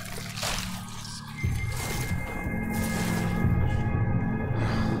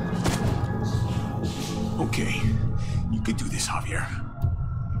 Okay, you could do this, Javier.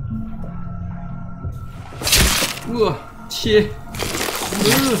 哇，切！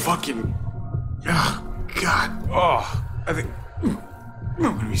 Fucking. Oh, God. Oh, I think.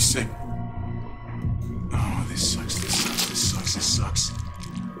 I'm gonna be sick. Oh, this sucks. This sucks.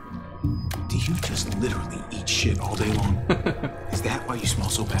 Do you just literally eat shit all day long? Is that why you smell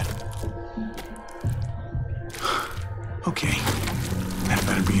so bad? Okay. That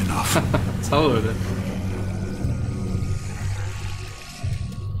better be enough. 超恶的。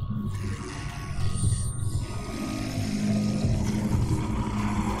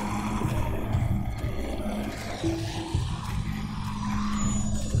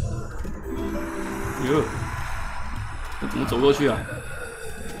 哟，这怎么走过去啊？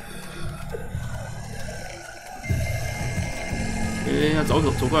要走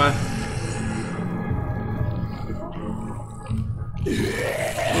过来。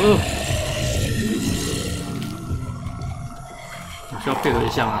我需要配合一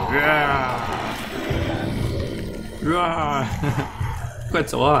下吗？快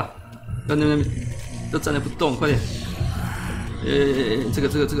走啊！在那边都站着不动，快点！这个，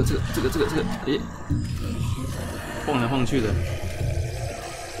晃来晃去的，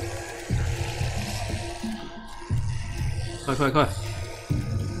快，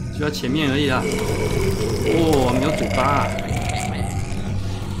就在前面而已啦。哦，没有嘴巴。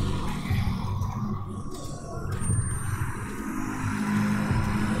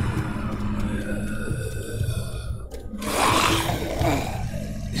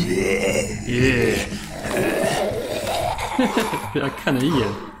耶！被他看了一眼。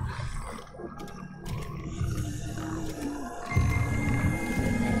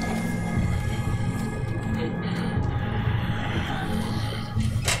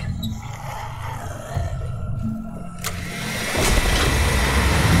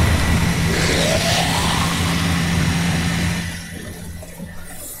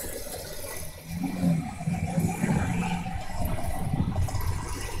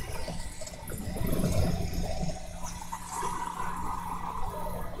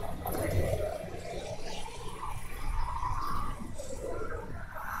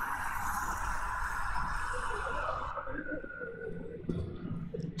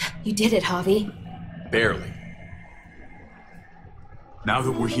 You did it, Javi. Barely. Now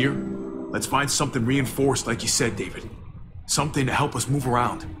that we're here, let's find something reinforced like you said, David. Something to help us move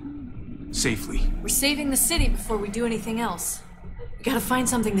around. Safely. We're saving the city before we do anything else. We gotta find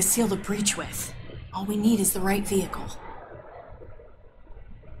something to seal the breach with. All we need is the right vehicle.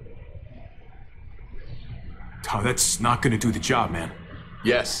 Oh, that's not gonna do the job, man.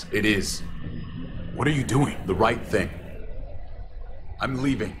 Yes, it is. What are you doing? The right thing. I'm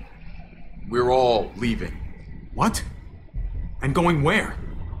leaving. We're all leaving. What? And going where?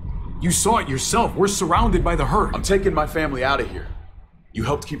 You saw it yourself. We're surrounded by the herd. I'm taking my family out of here. You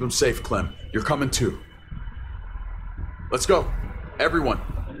helped keep them safe, Clem. You're coming too. Let's go. Everyone.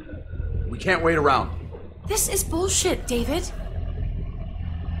 We can't wait around. This is bullshit, David.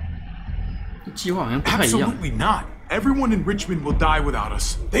 计划好像不太一样。 Absolutely not. Everyone in Richmond will die without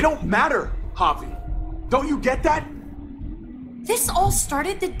us. They don't matter, Javi. Don't you get that? This all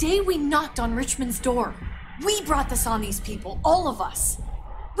started the day we knocked on Richmond's door. We brought this on these people, all of us.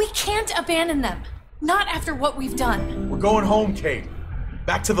 We can't abandon them. Not after what we've done. We're going home, Kate.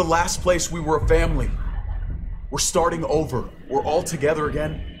 Back to the last place we were a family. We're starting over. We're all together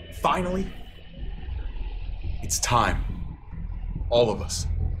again. Finally, it's time. All of us.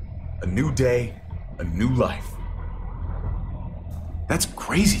 A new day, a new life. That's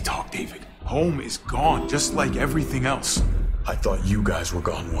crazy talk, David. Home is gone, just like everything else. I thought you guys were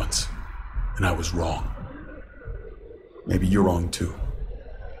gone once, and I was wrong. Maybe you're wrong too.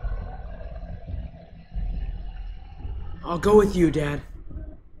 I'll go with you, Dad.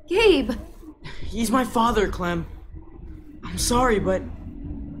 Gabe! He's my father, Clem. I'm sorry, but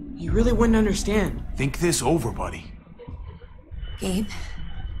you really wouldn't understand. Think this over, buddy. Gabe,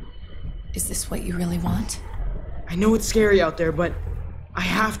 is this what you really want? I know it's scary out there, but I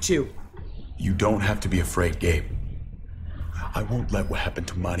have to. You don't have to be afraid, Gabe. I won't let what happened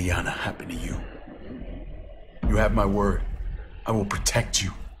to Mariana happen to you. You have my word. I will protect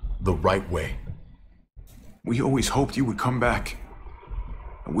you the right way. We always hoped you would come back.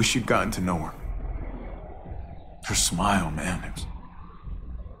 I wish you'd gotten to know her. Her smile, man, it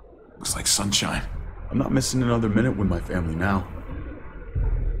was like sunshine. I'm not missing another minute with my family now.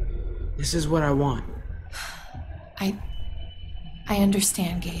 This is what I want. I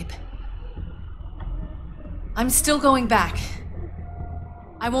understand, Gabe. I'm still going back.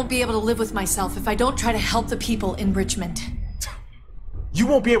 I won't be able to live with myself if I don't try to help the people in Richmond. You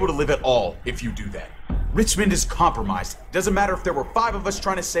won't be able to live at all if you do that. Richmond is compromised. Doesn't matter if there were 5 of us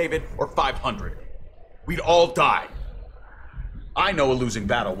trying to save it or 500. We'd all die. I know a losing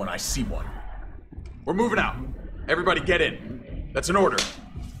battle when I see one. We're moving out. Everybody get in. That's an order.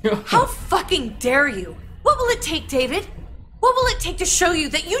 How fucking dare you? What will it take, David? What will it take to show you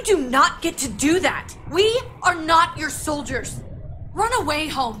that you do not get to do that? We are not your soldiers. Run away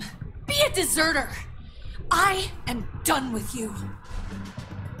home. Be a deserter. I am done with you.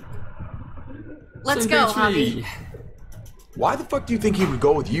 Let's go, Javi. Why the fuck do you think he would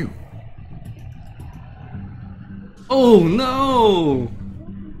go with you? Oh no!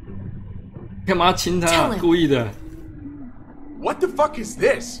 干嘛亲他？故意的。What the fuck is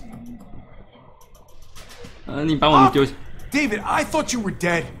this? 你把我们丢。David, I thought you were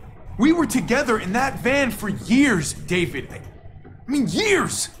dead. We were together in that van for years, David. I mean,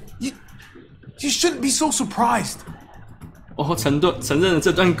 years. You shouldn't be so surprised. 哦，承认了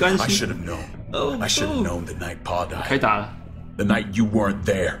这段关系。I should have known. I should have known the night Pa died. 开打了。The night you weren't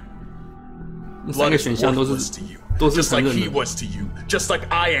there. 3个选项都是承认的。 Just like he was to you. Just like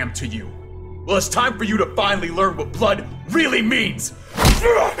I am to you. Well, it's time for you to finally learn what blood really means.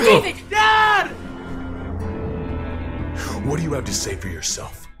 David! Dad! What do you have to say for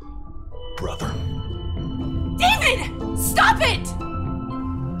yourself, brother? David! Stop it!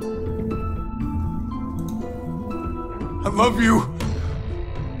 I love you.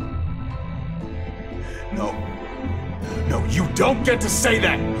 No. No, you don't get to say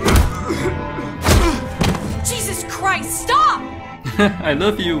that. Jesus Christ, stop! I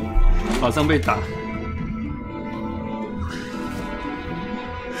love you. 马上被打。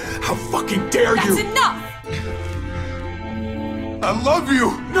 How fucking dare you! That's enough! I love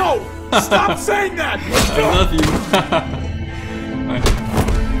you! No! Stop saying that! I love you!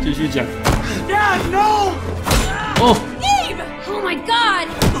 继续讲。 Dad, no! Oh! Gabe! Oh my god!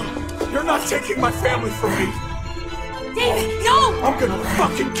 You're not taking my family from me! David, no! I'm gonna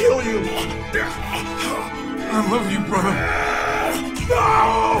fucking kill you! I love you, brother.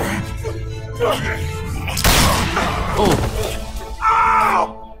 No! Oh!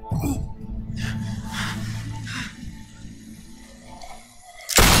 Ow!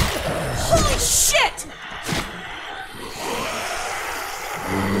 Holy shit!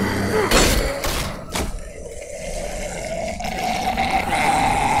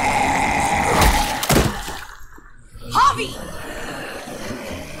 Javi!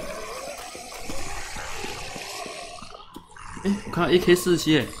 我看到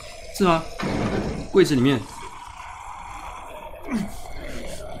AK-47，是吗？柜子里面。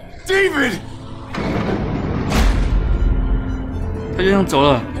 David! 他就这样走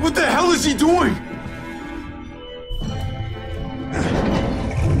了。 What the hell is he doing?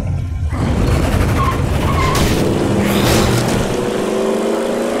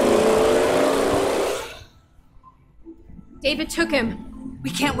 David took him. We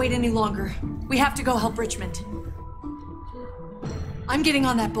can't wait any longer. We have to go help Richmond. I'm getting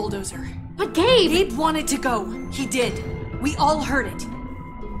on that bulldozer. But Gabe! Gabe wanted to go. He did. We all heard it.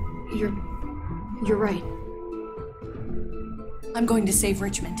 You're right. I'm going to save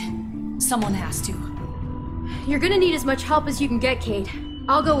Richmond. Someone has to. You're gonna need as much help as you can get, Kate.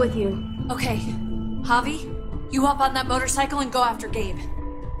 I'll go with you. Okay. Javi, you hop on that motorcycle and go after Gabe.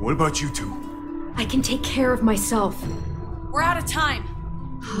 What about you two? I can take care of myself. We're out of time.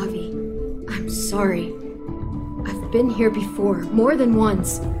 Javi, I'm sorry. I've I've been here before, more than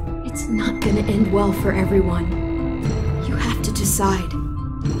once. It's not gonna end well for everyone. You have to decide.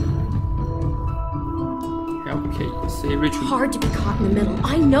 Okay, say Richard. Hard to be caught in the middle.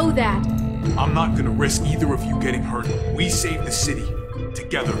 I know that. I'm not gonna risk either of you getting hurt. We save the city.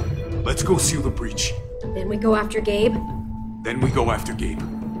 Together. Let's go seal the breach. Then we go after Gabe? Then we go after Gabe.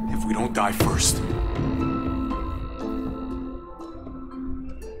 If we don't die first.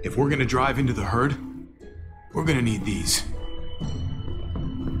 If we're gonna drive into the herd, we're gonna need these.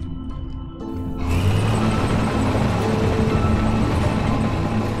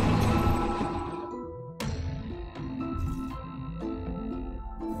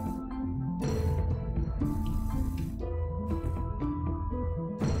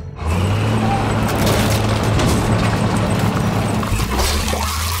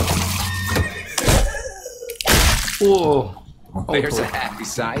 Whoa. There's a happy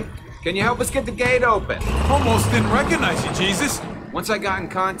sight. Can you help us get the gate open? Almost didn't recognize you, Jesus. Once I got in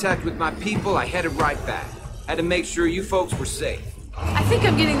contact with my people, I headed right back. Had to make sure you folks were safe. I think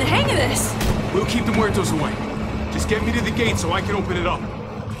I'm getting the hang of this. We'll keep the muertos away. Just get me to the gate so I can open it up.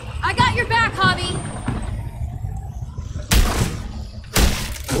 I got your back, Javi.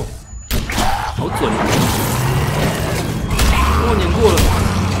 好准啊！我碾过了。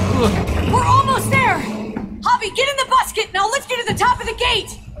We're almost there. Javi, get in the busket. Now let's get to the top of the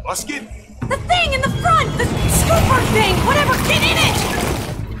gate. Busket? The thing in the front, the scooper thing, whatever. Get in it.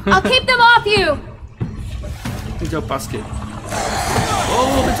 I'll keep them off you. 那叫 basket。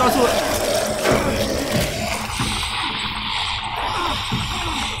哦，被抓住了。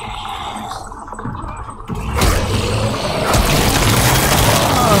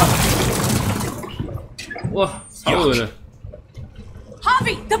哇，超恶的。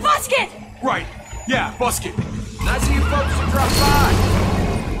Javi, the busket. Right. Yeah, busket. Nice of you folks to drop by.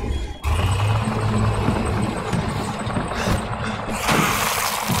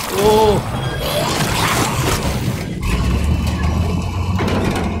 Oh.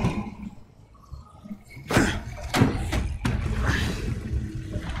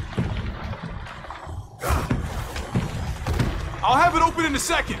 I'll have it open in a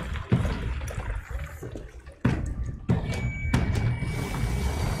second.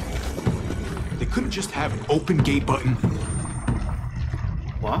 They couldn't just have an open gate button.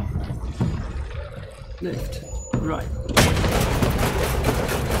 What? Left, right. Okay.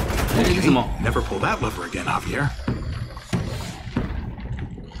 Never pull that lever again, Javier.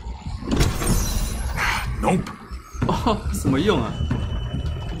 Nope. 哦，什么用啊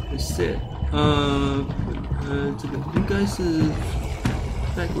 ？Set， 这个应该是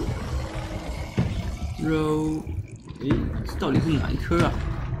带过 row， 诶，这到底是哪一颗啊？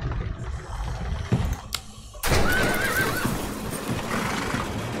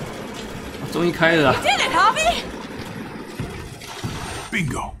终于开了啊 You did it, Javi!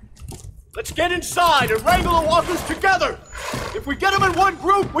 Bingo. Let's get inside and wrangle the walkers together! If we get them in one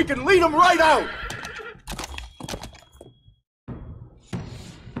group, we can lead them right out!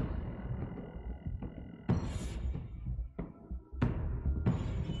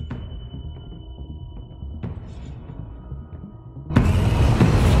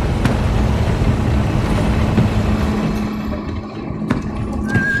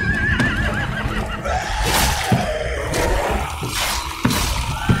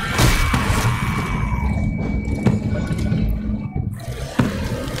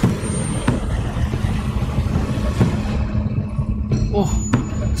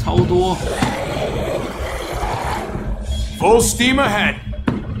 Full steam ahead.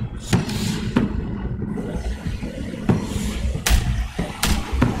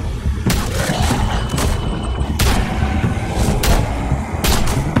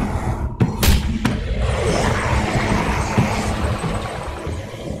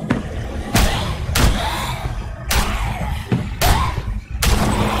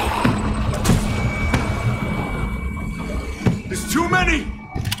 There's too many.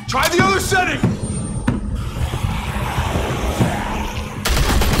 Try the other setting.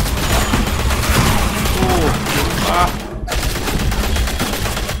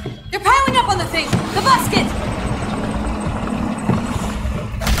 They're piling up on the thing! The basket!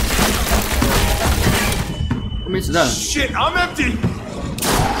 Shit, I'm empty!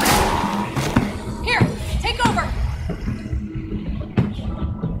 Here, take over!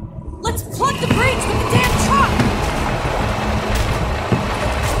 Let's plug the breach with the damn truck!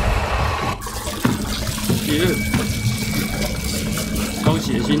 Yeah. 超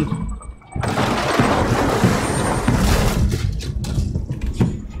血腥。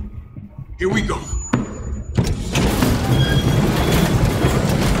Here we go.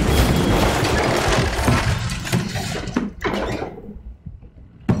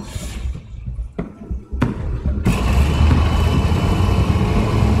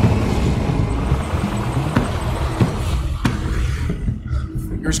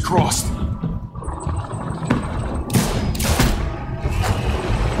 Fingers crossed.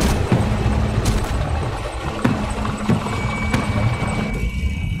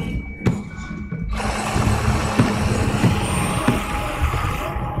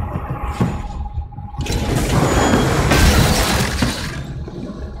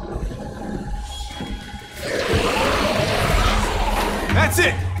 That's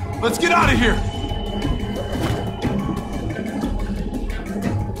it! Let's get out of here!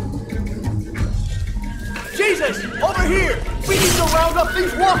 Jesus! Over here! We need to round up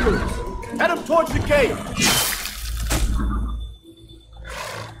these walkers! Head them towards the cave!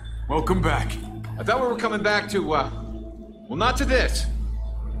 Welcome back. I thought we were coming back to, well, not to this.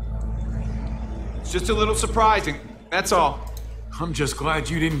 It's just a little surprising, that's all. I'm just glad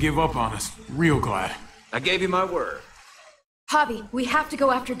you didn't give up on us. Real glad. I gave you my word. Javi, we have to go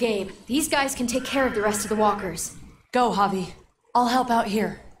after Gabe. These guys can take care of the rest of the walkers. Go, Javi. I'll help out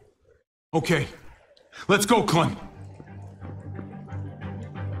here. Okay. Let's go, Clem.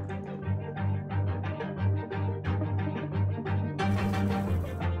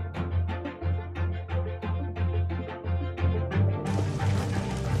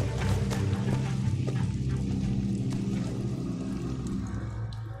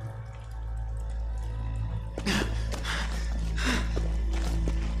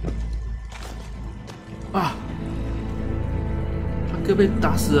啊！他哥被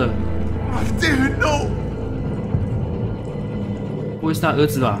打死了。David, no! 不会是他儿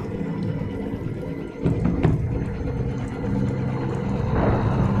子吧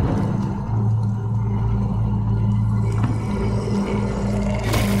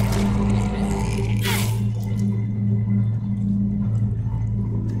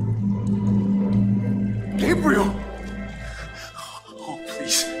？Gabriel! Oh,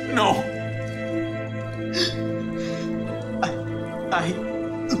 please, no!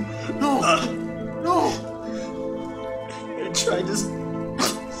 No! I tried to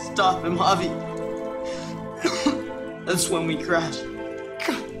stop him, Javi. That's when we crashed.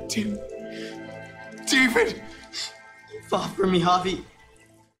 God damn. David! You fought for me, Javi.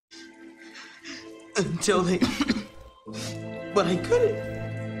 Until they... But I couldn't.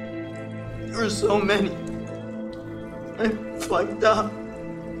 There were so many. I fucked up.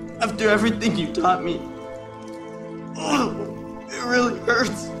 After everything you taught me. Oh, it really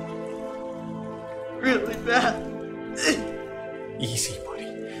hurts. Really bad. Easy, buddy.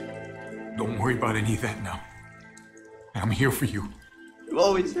 Don't worry about any of that now. I'm here for you. You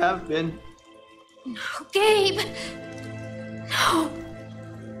always have been. No, Gabe! No!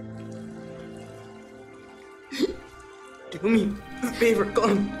 Do me a favor,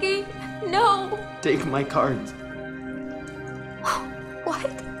 Clem. Gabe, no! Take my cards.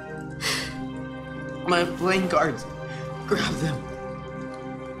 What? My playing cards. Grab them.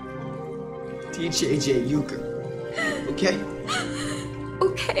 Teach AJ euchre. Okay?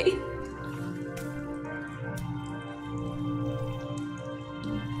 Okay.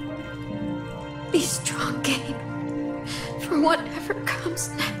 Be strong, Gabe. For whatever comes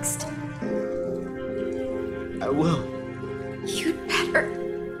next. I will. You'd better.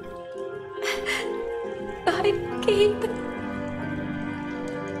 Bye, Gabe.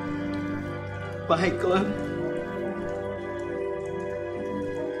 Bye, Clem.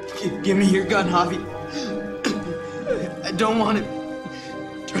 Give me your gun, Javi. I don't want it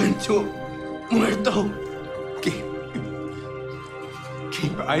turn into a muerto. Gabe,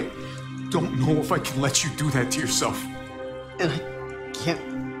 I don't know if I can let you do that to yourself. And I can't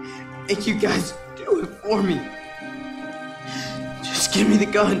make you guys do it for me. Just give me the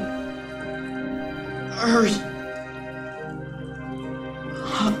gun. Hurry.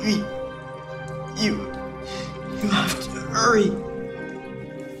 Javi, you have to hurry.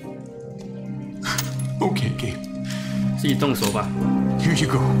 Okay, Gabe. 自己动手吧。 Here you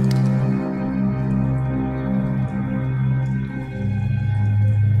go.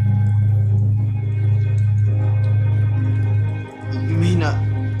 You may not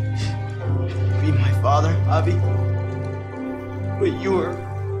be my father, Javi, but you were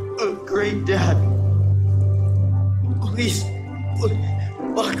a great dad. Please,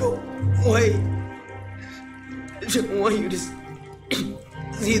 walk away. I don't want you to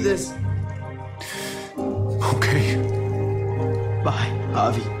see this. Okay. Bye,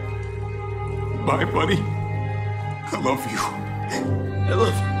 Javi. Bye, buddy. I love you. I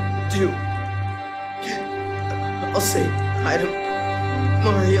love you too. I'll say hi to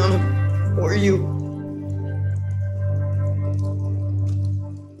Mariana for you.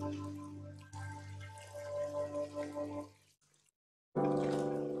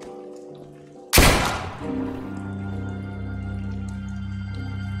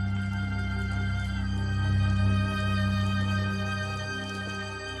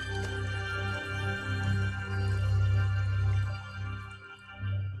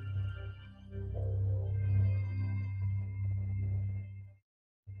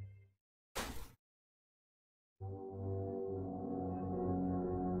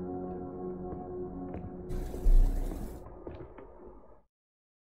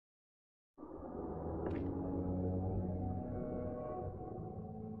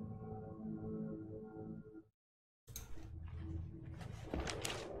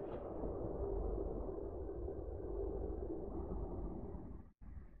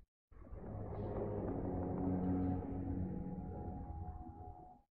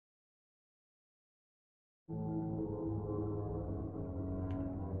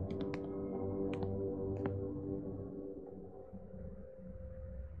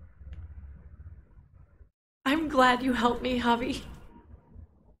 glad you helped me, Javi.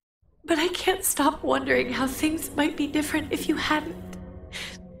 But I can't stop wondering how things might be different if you hadn't.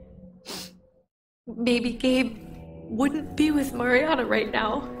 Maybe Gabe wouldn't be with Mariana right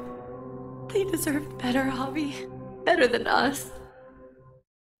now. They deserved better, Javi. Better than us.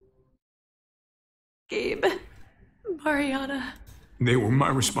 Gabe, Mariana. They were my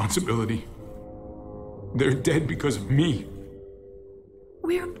responsibility. They're dead because of me.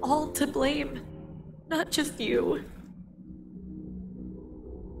 We're all to blame, not just you.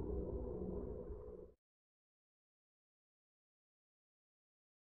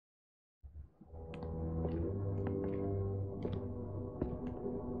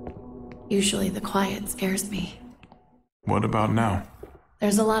 Usually the quiet scares me. What about now?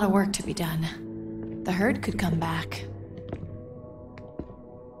 There's a lot of work to be done. The herd could come back.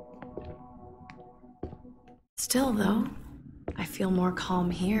 Still, though, I feel more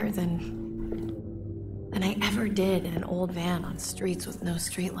calm here than I ever did in an old van on streets with no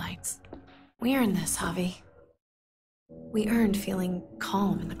streetlights. We earned this, Javi. We earned feeling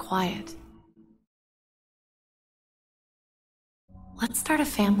calm in the quiet. Let's start a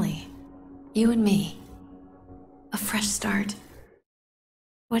family. You and me. A fresh start.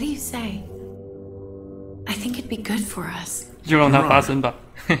 What do you say? I think it'd be good for us. 就让它发生吧。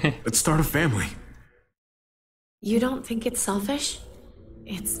 Let's start a family. You don't think it's selfish?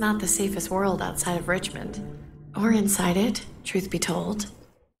 It's not the safest world outside of Richmond. Or inside it, truth be told.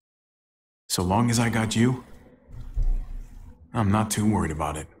 So long as I got you, I'm not too worried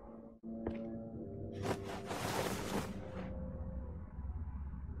about it.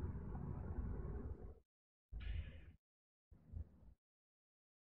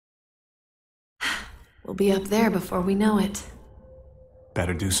 We'll be up there before we know it.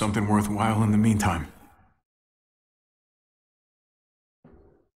 Better do something worthwhile in the meantime.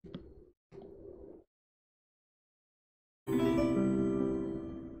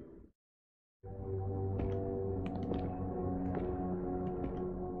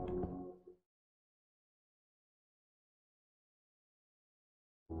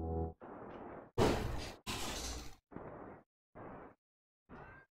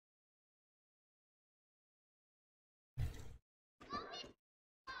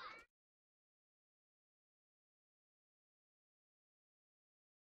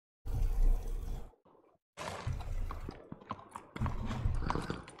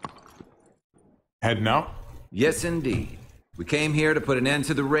 Heading out? Yes, indeed. We came here to put an end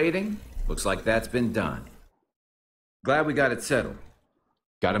to the raiding. Looks like that's been done. Glad we got it settled.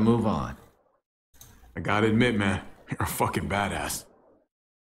 Gotta move on. I gotta admit, man, you're a fucking badass.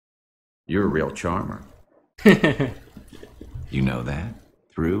 You're a real charmer. You know that?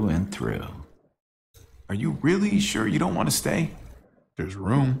 Through and through. Are you really sure you don't want to stay? There's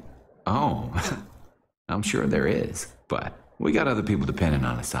room. Oh, I'm sure there is. But we got other people depending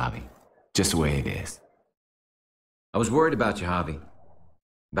on us, Javi. Just the way it is. I was worried about you, Javi.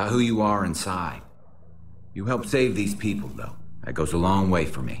 About who you are inside. You helped save these people, though. That goes a long way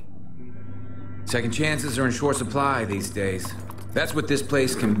for me. Second chances are in short supply these days. That's what this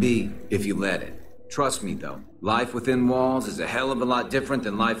place can be, if you let it. Trust me, though. Life within walls is a hell of a lot different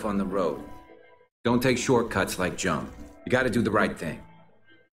than life on the road. Don't take shortcuts like jump. You gotta do the right thing.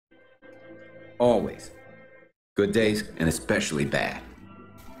 Always. Good days, and especially bad.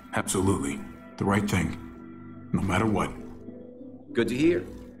 Absolutely. The right thing. No matter what. Good to hear.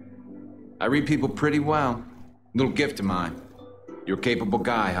 I read people pretty well. Little gift of mine. You're a capable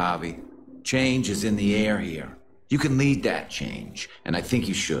guy, Javi. Change is in the air here. You can lead that change, and I think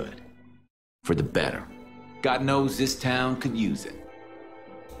you should. For the better. God knows this town could use it.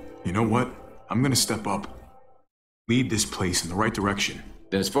 You know what? I'm gonna step up. Lead this place in the right direction.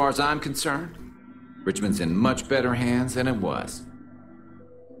 Then as far as I'm concerned, Richmond's in much better hands than it was.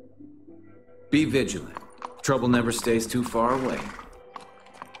 Be vigilant. Trouble never stays too far away.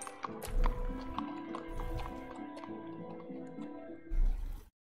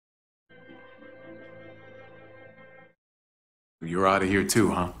 You're out of here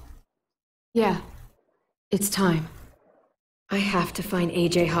too, huh? Yeah. It's time. I have to find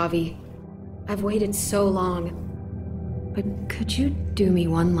AJ, Javi. I've waited so long. But could you do me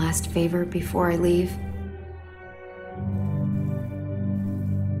one last favor before I leave?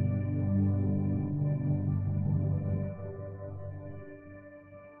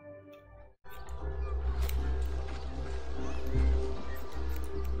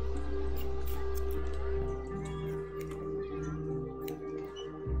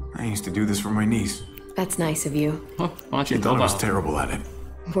 I used to do this for my niece. That's nice of you. She thought I was terrible at it.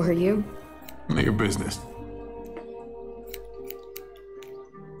 Were you? None of your business.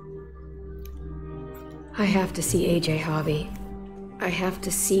 I have to see AJ, Javi. I have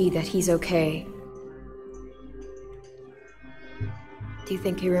to see that he's okay. Do you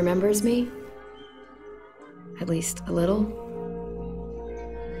think he remembers me? At least a little?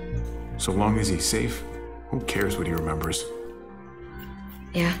 So long as he's safe, who cares what he remembers?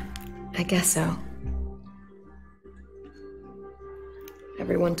 Yeah, I guess so.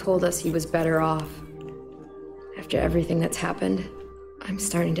 Everyone told us he was better off. After everything that's happened, I'm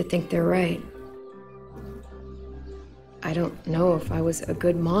starting to think they're right. I don't know if I was a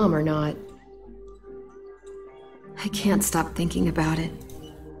good mom or not. I can't stop thinking about it.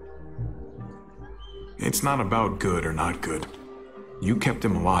 It's not about good or not good. You kept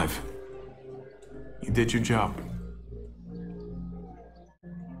him alive. You did your job.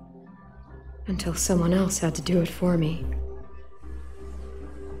 Until someone else had to do it for me.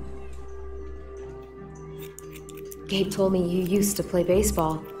 Gabe told me you used to play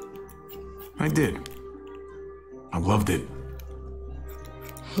baseball. I did. I loved it.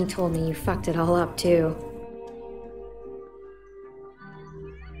 He told me you fucked it all up, too.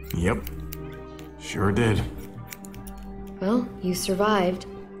 Yep. Sure did. Well, you survived.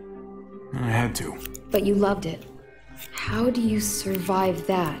 I had to. But you loved it. How do you survive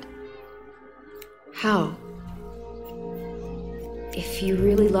that? How? If you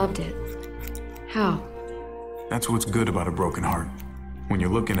really loved it, how? That's what's good about a broken heart. When you're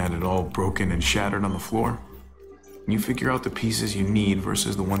looking at it all broken and shattered on the floor, you figure out the pieces you need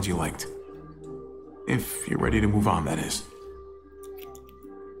versus the ones you liked. If you're ready to move on, that is.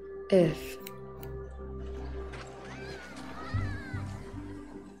 If.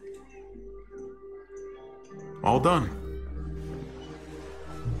 All done.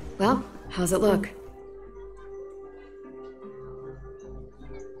 Well, how's it look?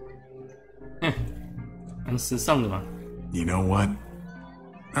 You know what?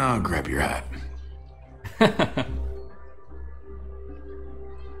 I'll grab your hat.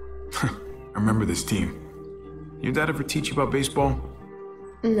 I remember this team. Your dad ever teach you about baseball?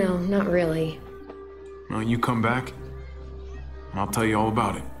 No, not really. Well, you come back, and I'll tell you all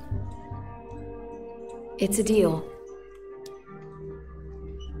about it. It's a deal.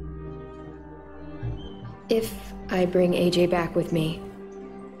 If I bring AJ back with me,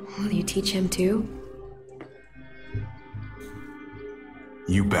 will you teach him too?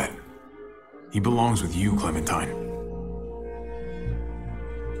 You bet. He belongs with you, Clementine.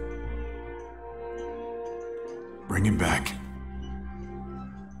 Bring him back.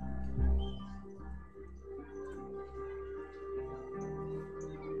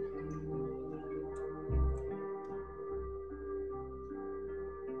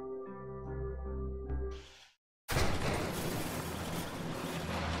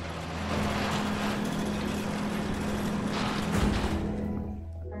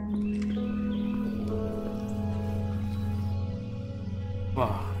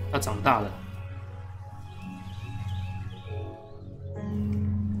哇，他长大了。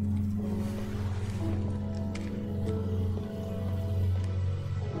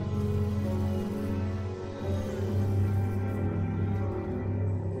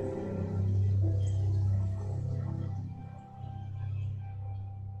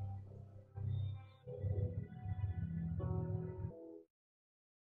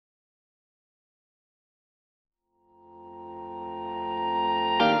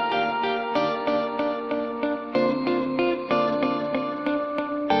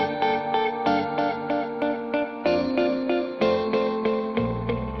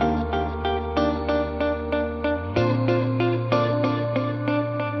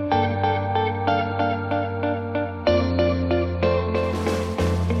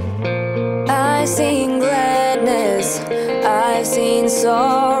I've seen gladness, I've seen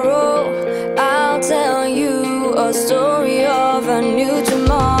sorrow. I'll tell you a story of a new